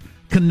underwater,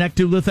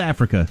 connected with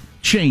Africa,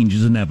 change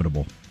is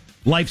inevitable.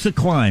 Life's a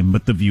climb,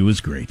 but the view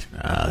is great.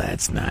 Oh,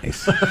 that's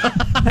nice.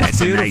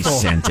 That's a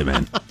nice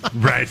sentiment.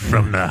 Right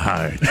from the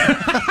heart.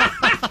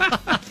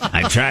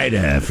 I tried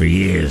for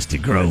years to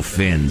grow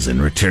fins and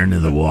return to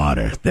the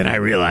water. Then I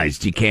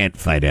realized you can't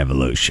fight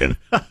evolution.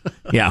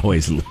 You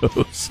always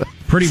lose.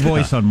 Pretty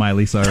voice on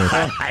Miley Cyrus.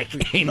 I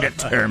came to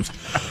terms.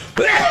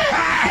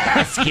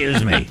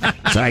 Excuse me.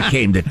 So I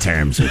came to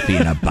terms with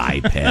being a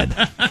biped.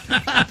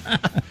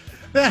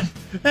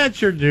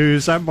 That's your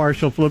news. I'm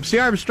Marshall Phillips, the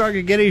Armstrong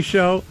and Getty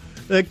Show,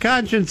 the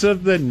conscience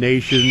of the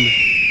nation.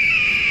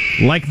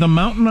 Like the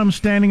mountain I'm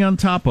standing on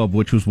top of,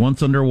 which was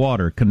once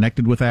underwater,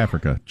 connected with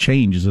Africa,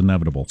 change is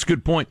inevitable. It's a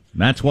good point.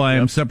 That's why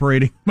I'm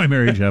separating my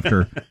marriage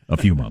after a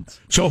few months.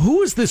 So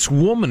who is this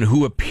woman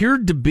who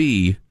appeared to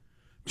be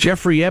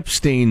Jeffrey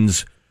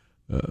Epstein's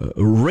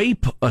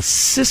rape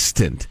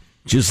assistant?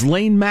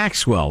 Ghislaine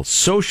Maxwell,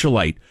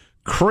 socialite,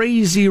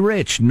 crazy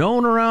rich,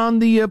 known around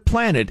the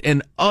planet,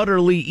 and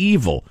utterly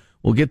evil.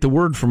 We'll get the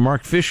word from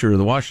Mark Fisher of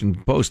the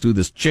Washington Post who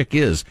this chick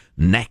is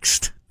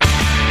next.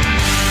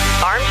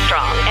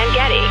 Armstrong and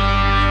Getty.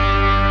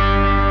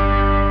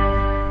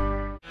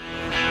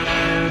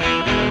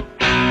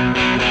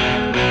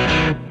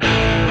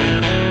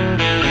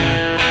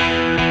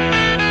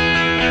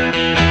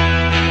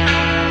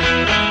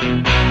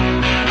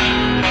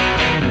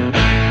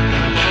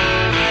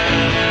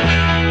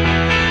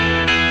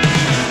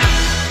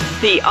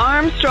 The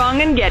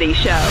Armstrong and Getty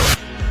Show.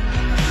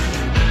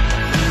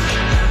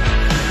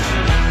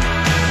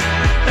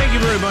 Thank you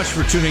very much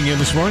for tuning in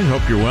this morning.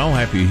 Hope you're well.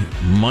 Happy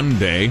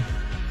Monday.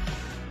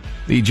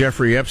 The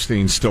Jeffrey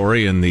Epstein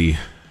story and the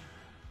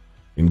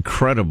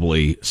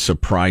incredibly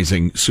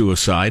surprising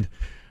suicide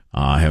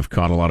have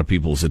caught a lot of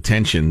people's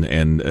attention.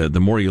 And the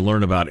more you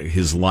learn about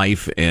his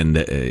life and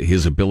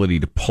his ability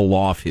to pull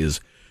off his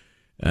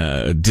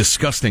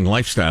disgusting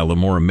lifestyle, the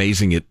more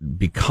amazing it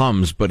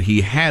becomes. But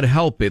he had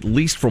help, at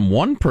least from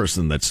one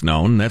person that's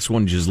known. That's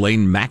one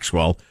Ghislaine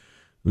Maxwell,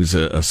 who's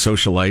a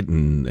socialite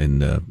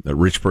and a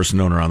rich person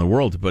known around the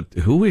world. But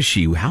who is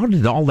she? How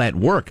did all that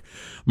work?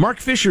 Mark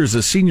Fisher is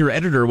a senior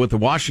editor with the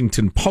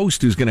Washington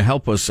Post who's going to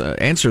help us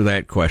answer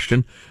that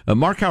question.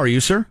 Mark, how are you,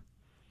 sir?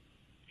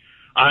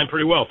 I'm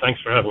pretty well. Thanks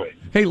for having me.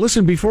 Hey,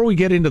 listen, before we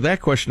get into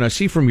that question, I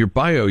see from your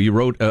bio you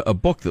wrote a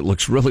book that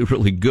looks really,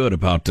 really good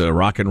about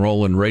rock and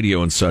roll and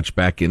radio and such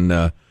back in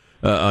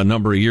a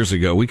number of years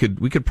ago. We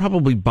could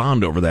probably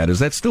bond over that. Is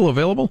that still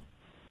available?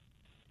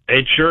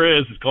 It sure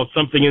is. It's called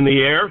Something in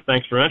the Air.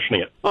 Thanks for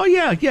mentioning it. Oh,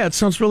 yeah, it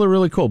sounds really,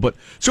 really cool. But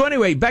so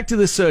anyway, back to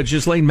this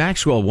Ghislaine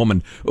Maxwell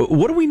woman.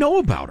 What do we know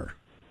about her?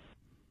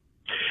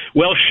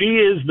 Well, she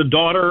is the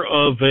daughter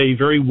of a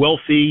very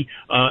wealthy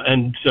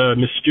and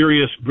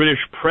mysterious British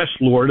press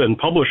lord and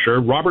publisher,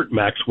 Robert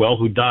Maxwell,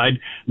 who died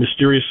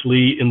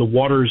mysteriously in the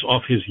waters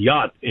off his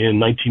yacht in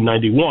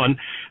 1991.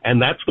 And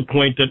that's the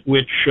point at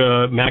which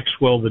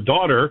Maxwell, the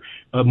daughter,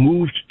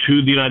 moved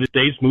to the United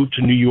States, moved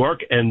to New York,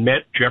 and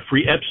met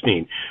Jeffrey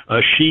Epstein.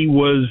 She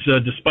was,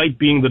 despite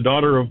being the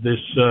daughter of this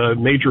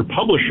major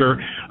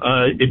publisher,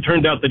 it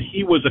turned out that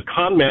he was a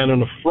con man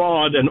and a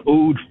fraud and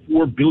owed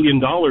 $4 billion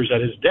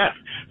at his death.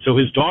 So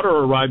his daughter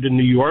arrived in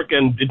New York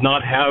and did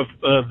not have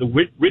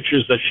the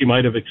riches that she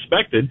might have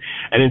expected,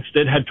 and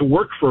instead had to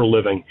work for a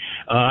living.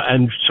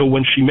 And so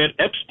when she met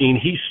Epstein,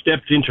 he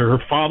stepped into her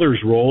father's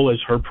role as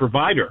her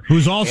provider.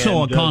 Who's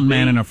also a con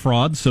man and a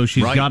fraud, so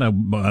she's got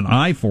an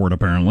eye for it,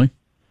 apparently.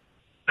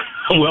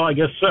 Well, I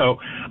guess so.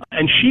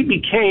 And she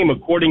became,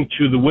 according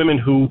to the women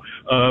who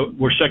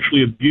were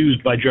sexually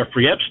abused by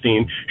Jeffrey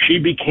Epstein, she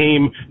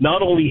became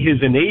not only his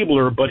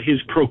enabler, but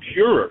his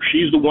procurer.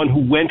 She's the one who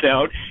went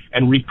out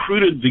and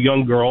recruited the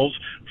young girls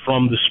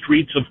from the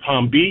streets of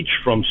Palm Beach,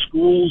 from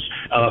schools,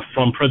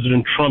 from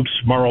President Trump's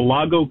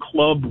Mar-a-Lago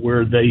club,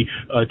 where they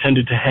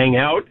tended to hang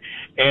out.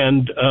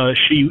 And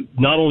she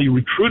not only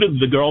recruited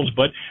the girls,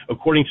 but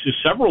according to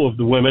several of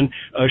the women,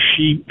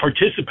 she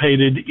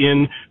participated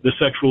in the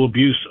sexual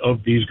abuse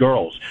of these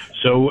girls.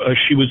 So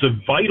she was a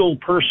vital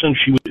person.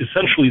 She was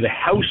essentially the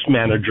house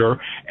manager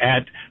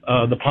at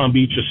the Palm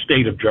Beach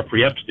estate of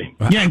Jeffrey Epstein.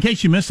 Yeah, in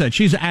case you missed that,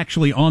 she's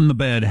actually on the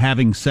bed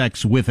having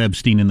sex with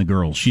Epstein and the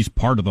girls. She's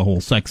part of the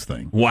whole sex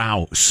thing.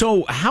 Wow.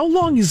 So how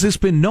long has this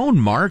been known,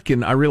 Mark?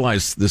 And I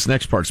realize this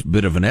next part's a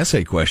bit of an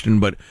essay question,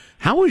 but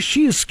how has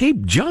she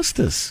escaped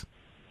justice?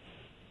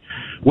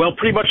 Well,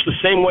 pretty much the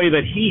same way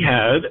that he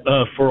had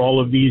for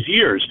all of these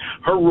years.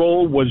 Her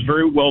role was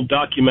very well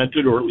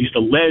documented, or at least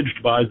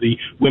alleged, by the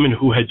women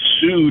who had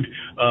sued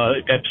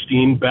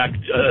Epstein back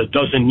a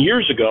dozen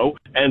years ago,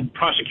 and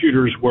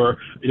prosecutors were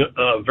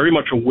very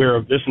much aware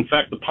of this. In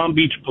fact, the Palm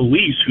Beach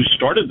police, who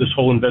started this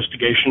whole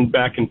investigation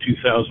back in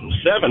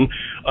 2007,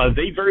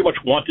 they very much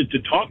wanted to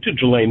talk to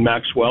Ghislaine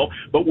Maxwell,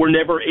 but were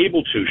never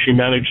able to. She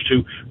managed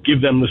to give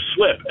them the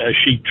slip.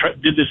 She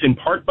did this in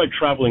part by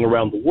traveling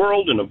around the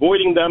world and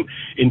avoiding them,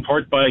 in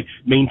part by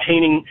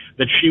maintaining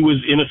that she was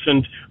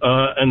innocent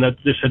and that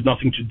this had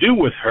nothing to do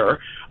with her.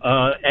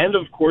 And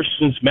of course,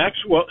 since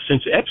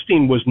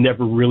Epstein was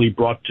never really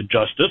brought to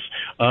justice,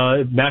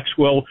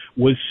 Maxwell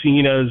was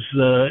seen as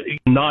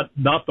not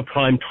the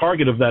prime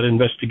target of that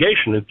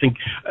investigation. I think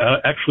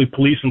actually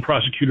police and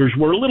prosecutors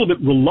were a little bit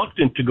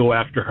reluctant to go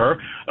after her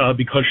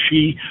because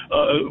she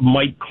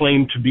might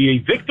claim to be a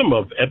victim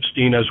of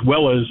Epstein as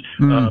well as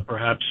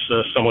perhaps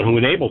someone who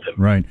enabled him.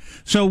 Right.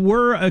 So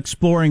we're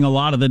exploring a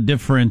lot of the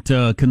different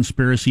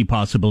conspiracy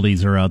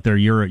possibilities are out there.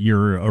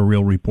 You're a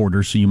real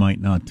reporter, so you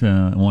might not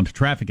want to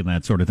traffic in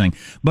that sort of thing.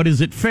 But is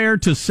it fair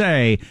to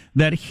say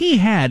that he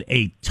had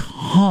a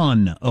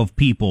ton of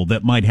people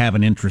that might have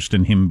an interest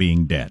in him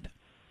being dead?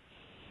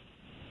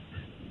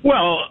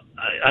 Well,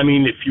 I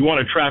mean, if you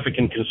want to traffic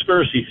in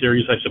conspiracy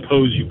theories, I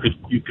suppose you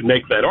could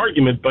make that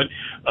argument. But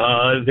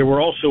there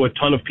were also a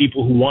ton of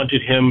people who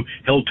wanted him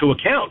held to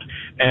account,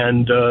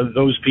 and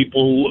those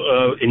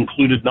people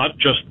included not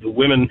just the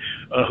women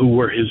who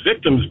were his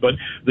victims, but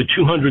the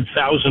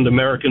 200,000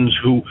 Americans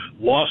who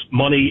lost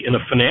money in a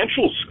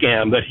financial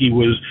scam that he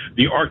was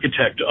the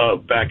architect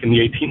of back in the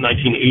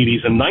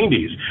 1980s and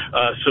 90s.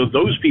 So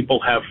those people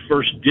have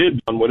first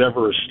dibs on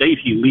whatever estate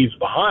he leaves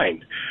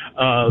behind.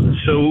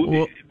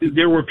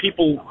 There were people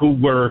who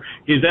were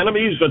his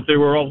enemies, but there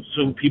were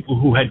also people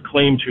who had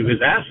claim to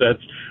his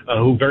assets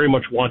who very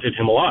much wanted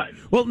him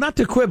alive. Well, not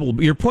to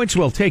quibble, your point's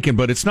well taken,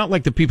 but it's not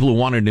like the people who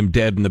wanted him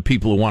dead and the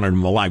people who wanted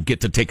him alive get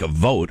to take a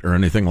vote or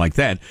anything like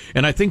that.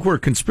 And I think where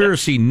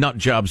conspiracy nut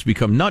jobs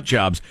become nut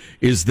jobs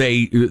is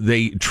they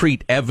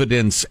treat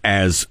evidence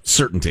as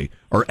certainty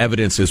or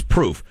evidence as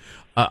proof.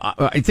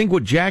 I think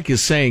what Jack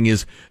is saying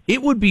is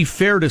it would be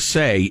fair to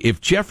say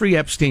if Jeffrey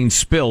Epstein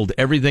spilled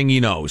everything he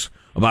knows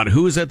about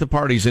who was at the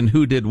parties and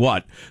who did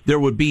what, there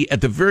would be, at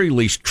the very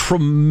least,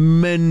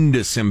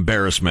 tremendous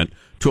embarrassment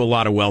to a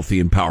lot of wealthy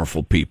and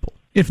powerful people.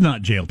 If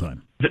not jail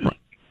time.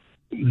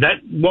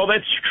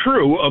 That's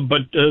true,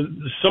 but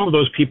some of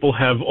those people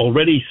have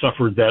already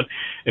suffered that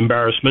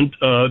embarrassment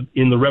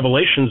in the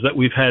revelations that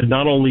we've had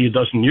not only a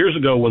dozen years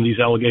ago when these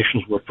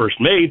allegations were first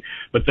made,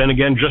 but then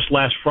again just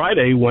last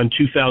Friday when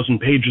 2,000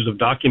 pages of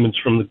documents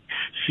from the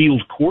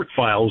sealed court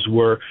files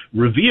were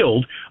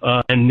revealed,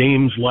 and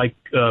names like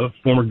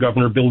former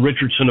Governor Bill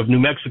Richardson of New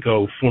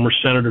Mexico, former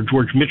Senator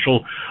George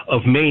Mitchell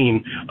of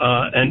Maine,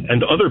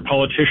 and other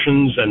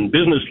politicians and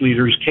business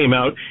leaders came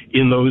out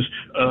in those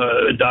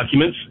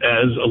documents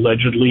as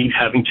allegedly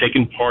having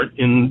taken part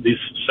in this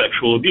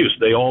sexual abuse.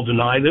 They all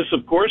deny this,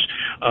 of course,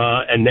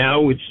 and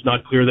now it's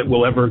not clear that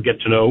we'll ever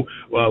get to know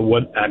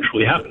what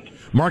actually happened.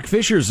 Mark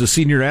Fisher is the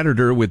senior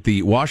editor with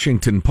the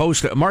Washington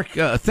Post. Mark,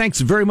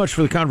 thanks very much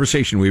for the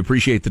conversation. We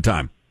appreciate the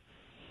time.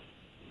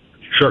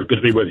 Sure, good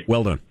to be with you.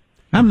 Well done.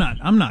 I'm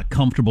not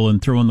comfortable in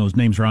throwing those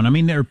names around. I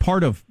mean, they're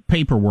part of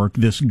paperwork.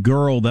 This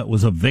girl that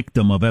was a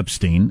victim of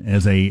Epstein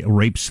as a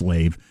rape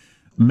slave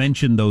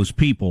mentioned those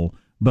people,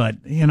 but,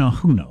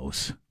 who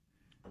knows?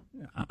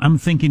 I'm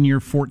thinking you're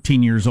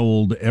 14 years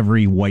old.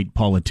 Every white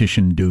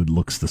politician dude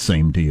looks the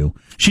same to you.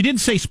 She did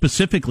say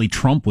specifically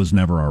Trump was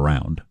never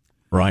around.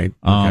 Right.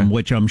 Okay.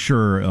 Which I'm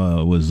sure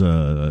was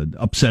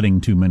upsetting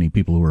to many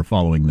people who were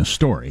following this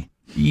story.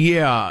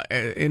 Yeah,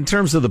 in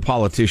terms of the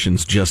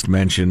politicians just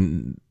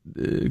mentioned,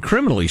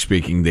 criminally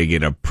speaking, they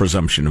get a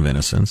presumption of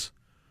innocence.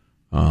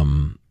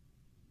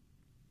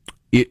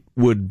 It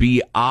would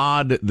be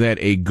odd that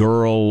a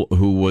girl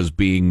who was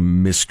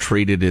being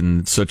mistreated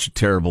in such a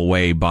terrible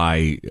way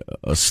by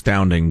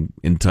astounding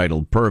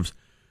entitled pervs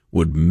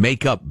would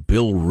make up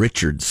Bill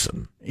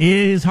Richardson. It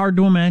is hard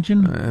to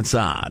imagine. That's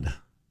odd.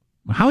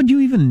 How would you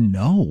even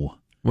know?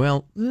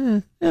 Well,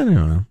 I don't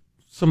know.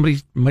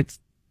 Somebody might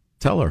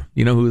tell her.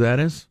 You know who that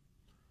is?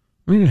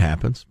 I mean, it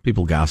happens.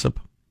 People gossip.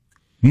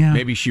 Yeah.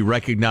 Maybe she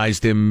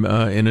recognized him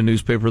in a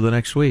newspaper the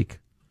next week.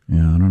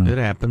 Yeah, I don't know. It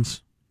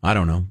happens. I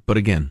don't know. But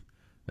again,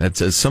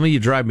 that's some of you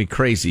drive me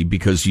crazy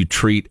because you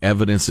treat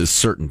evidence as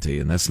certainty,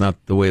 and that's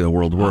not the way the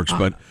world works.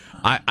 But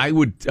I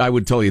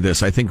would tell you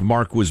this. I think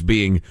Mark was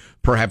being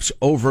perhaps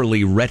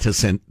overly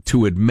reticent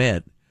to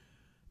admit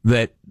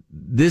that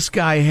this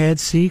guy had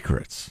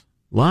secrets,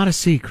 a lot of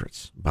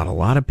secrets about a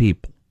lot of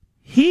people.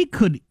 He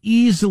could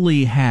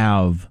easily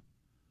have,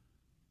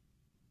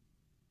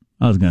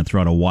 I was going to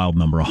throw out a wild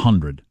number,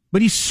 100,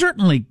 but he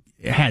certainly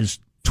has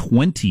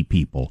 20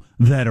 people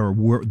that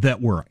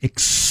were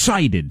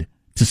excited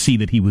to see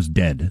that he was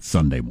dead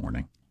Sunday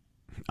morning.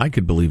 I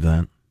could believe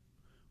that.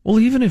 Well,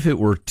 even if it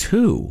were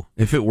 2,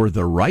 if it were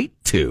the right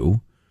 2,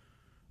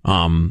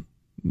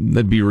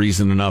 that'd be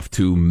reason enough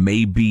to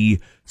maybe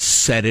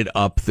set it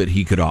up that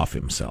he could off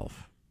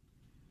himself.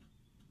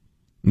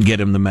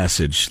 Get him the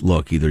message,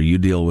 look, either you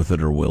deal with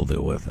it or we'll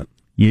deal with it.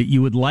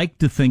 You would like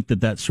to think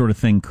that sort of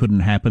thing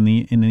couldn't happen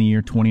in the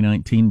year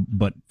 2019,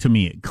 but to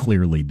me it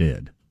clearly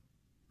did.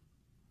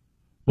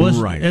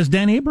 Well, as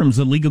Dan Abrams,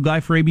 the legal guy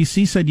for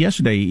ABC, said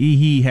yesterday,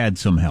 he had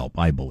some help,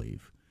 I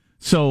believe.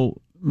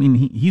 So, I mean,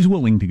 he's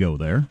willing to go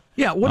there.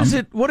 Yeah, what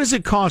does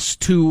it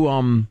cost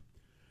to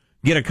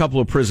get a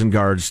couple of prison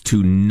guards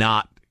to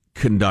not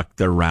conduct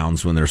their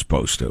rounds when they're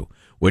supposed to?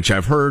 Which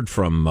I've heard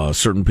from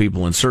certain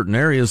people in certain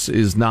areas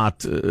is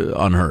not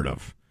unheard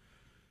of.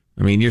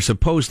 I mean, you're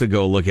supposed to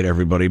go look at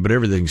everybody, but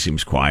everything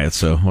seems quiet,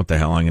 so what the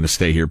hell, I'm going to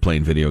stay here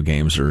playing video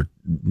games or,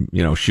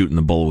 shooting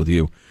the bull with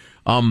you.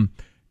 What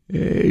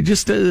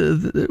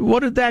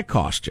did that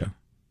cost you?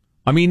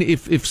 I mean,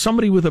 if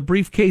somebody with a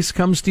briefcase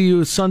comes to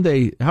you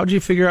Sunday, how'd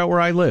you figure out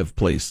where I live,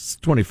 please? It's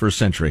 21st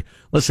century.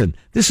 Listen,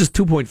 this is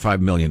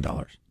 $2.5 million.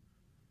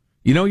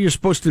 You're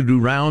supposed to do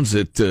rounds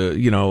at,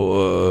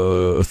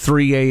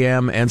 3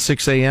 a.m. and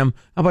 6 a.m.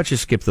 How about you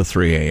skip the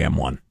 3 a.m.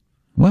 one?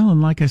 Well,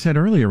 and like I said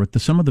earlier, with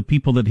some of the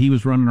people that he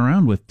was running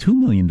around with, $2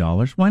 million,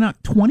 why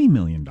not $20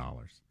 million?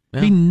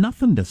 It'd be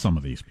nothing to some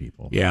of these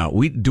people. Yeah,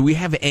 do we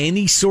have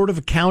any sort of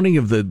accounting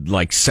of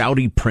the,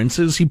 Saudi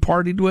princes he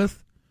partied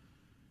with?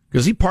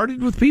 Because he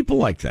partied with people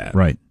like that.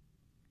 Right.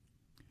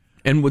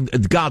 And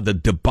the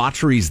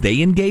debaucheries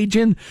they engage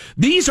in,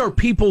 these are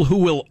people who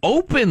will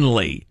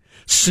openly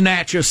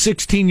snatch a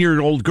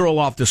 16-year-old girl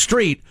off the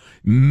street,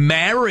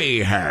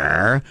 marry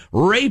her,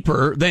 rape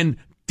her, then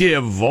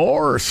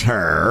divorce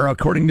her,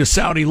 according to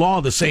Saudi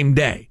law, the same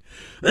day.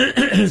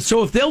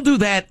 So if they'll do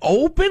that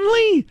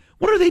openly,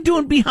 what are they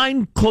doing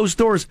behind closed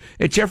doors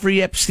at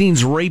Jeffrey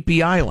Epstein's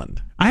rapey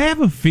island? I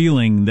have a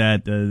feeling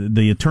that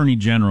the Attorney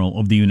General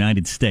of the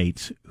United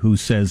States, who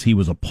says he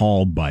was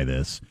appalled by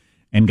this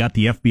and got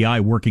the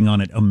FBI working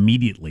on it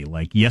immediately,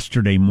 like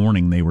yesterday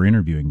morning they were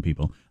interviewing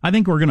people, I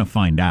think we're going to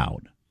find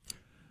out.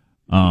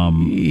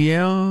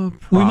 Yeah,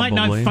 probably. We might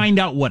not find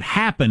out what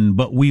happened,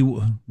 but we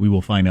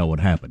will find out what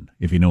happened,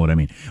 if you know what I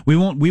mean. We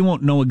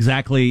won't know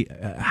exactly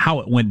how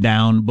it went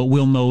down, but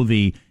we'll know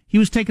he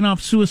was taken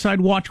off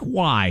suicide watch.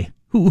 Why?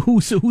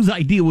 Whose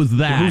idea was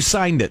that? Who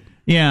signed it?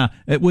 Yeah,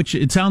 which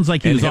it sounds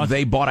like he was. Have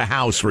they bought a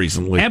house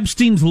recently?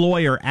 Epstein's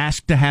lawyer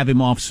asked to have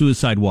him off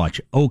suicide watch.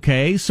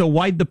 Okay, so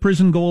why'd the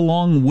prison go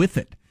along with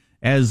it?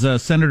 As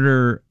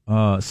Senator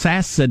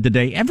Sass said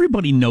today,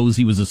 everybody knows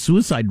he was a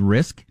suicide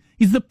risk.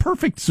 He's the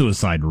perfect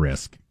suicide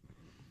risk.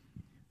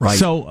 Right.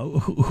 So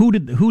who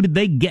did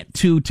they get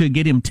to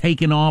get him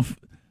taken off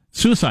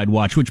suicide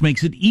watch, which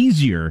makes it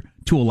easier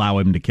to allow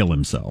him to kill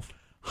himself?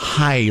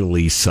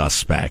 Highly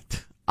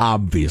suspect,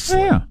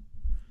 obviously.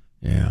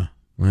 Yeah.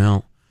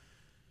 Well,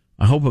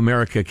 I hope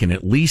America can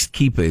at least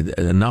keep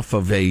enough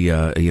of a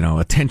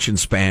attention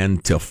span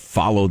to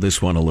follow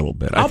this one a little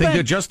bit. I think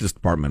the Justice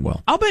Department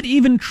will. I'll bet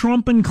even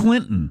Trump and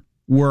Clinton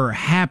were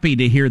happy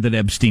to hear that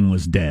Epstein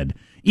was dead,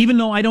 even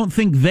though I don't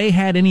think they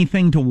had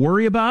anything to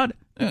worry about.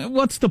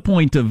 What's the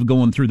point of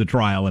going through the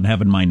trial and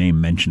having my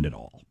name mentioned at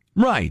all?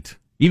 Right.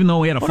 Even though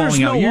we had a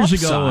falling out years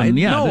ago. And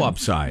no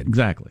upside.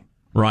 Exactly.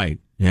 Right.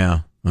 Yeah.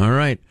 All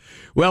right.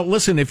 Well,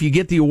 listen, if you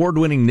get the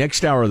award-winning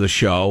next hour of the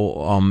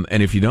show,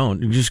 and if you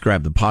don't, you just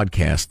grab the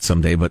podcast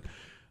someday, but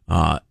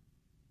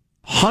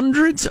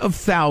hundreds of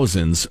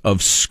thousands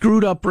of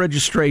screwed-up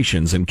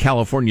registrations in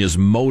California's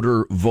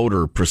motor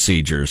voter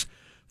procedures,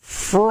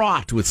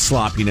 fraught with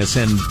sloppiness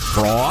and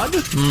fraud.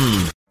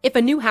 If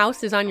a new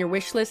house is on your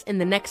wish list in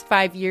the next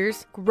 5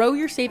 years, grow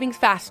your savings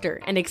faster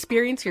and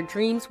experience your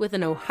dreams with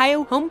an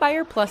Ohio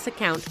Homebuyer Plus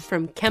account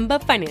from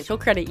Kemba Financial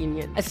Credit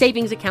Union. A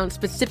savings account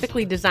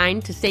specifically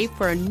designed to save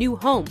for a new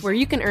home where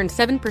you can earn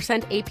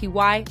 7%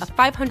 APY,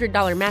 a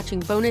 $500 matching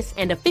bonus,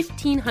 and a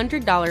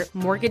 $1,500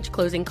 mortgage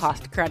closing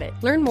cost credit.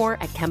 Learn more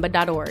at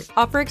Kemba.org.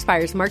 Offer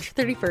expires March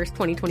 31st,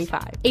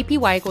 2025.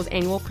 APY equals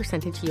annual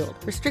percentage yield.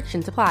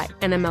 Restrictions apply.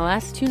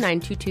 NMLS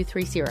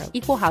 292230.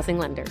 Equal housing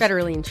lender.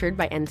 Federally insured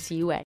by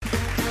NCUA.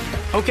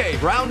 Okay,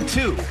 round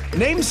two.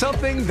 Name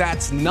something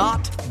that's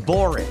not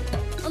boring.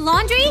 A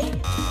laundry?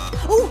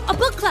 Ooh, a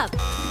book club.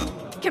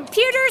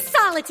 Computer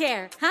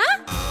solitaire,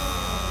 huh?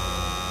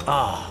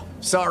 Ah,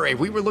 sorry,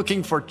 we were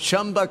looking for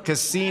Chumba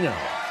Casino.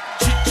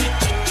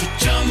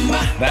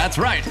 That's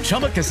right,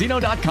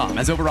 ChumbaCasino.com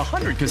has over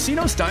 100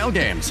 casino-style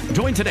games.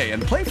 Join today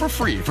and play for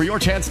free for your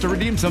chance to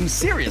redeem some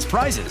serious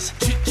prizes.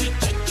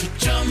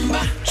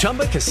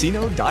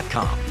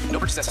 ChumbaCasino.com. No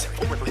purchase necessary.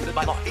 Void where prohibited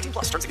by law. 18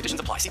 plus. Terms and conditions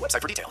apply. See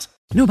website for details.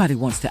 Nobody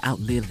wants to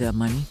outlive their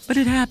money, but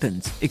it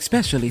happens,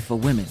 especially for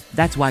women.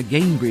 That's why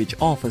Gainbridge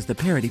offers the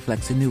Parity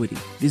Flex annuity,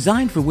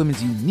 designed for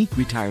women's unique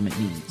retirement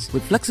needs,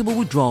 with flexible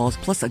withdrawals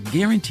plus a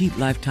guaranteed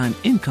lifetime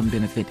income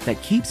benefit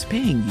that keeps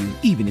paying you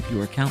even if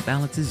your account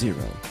balance is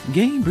zero.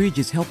 Gainbridge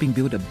is helping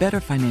build a better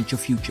financial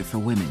future for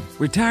women.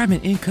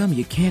 Retirement income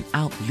you can't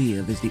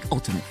outlive is the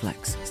ultimate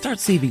flex. Start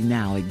saving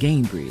now at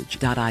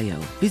Gainbridge.io.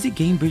 Visit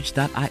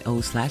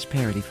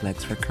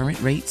Gainbridge.io/ParityFlex for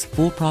current rates,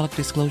 full product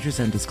disclosures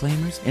and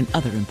disclaimers, and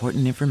other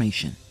important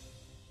information.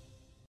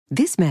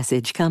 This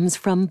message comes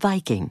from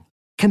Viking,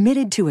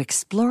 committed to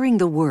exploring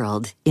the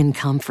world in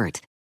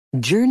comfort.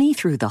 Journey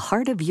through the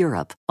heart of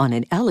Europe on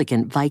an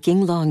elegant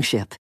Viking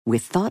longship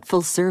with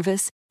thoughtful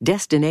service,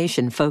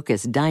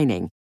 destination-focused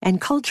dining, and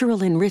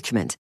cultural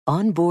enrichment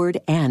on board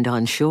and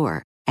on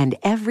shore. And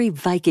every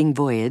Viking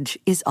voyage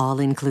is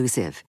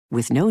all-inclusive,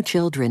 with no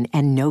children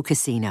and no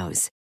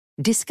casinos.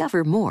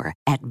 Discover more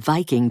at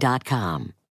Viking.com.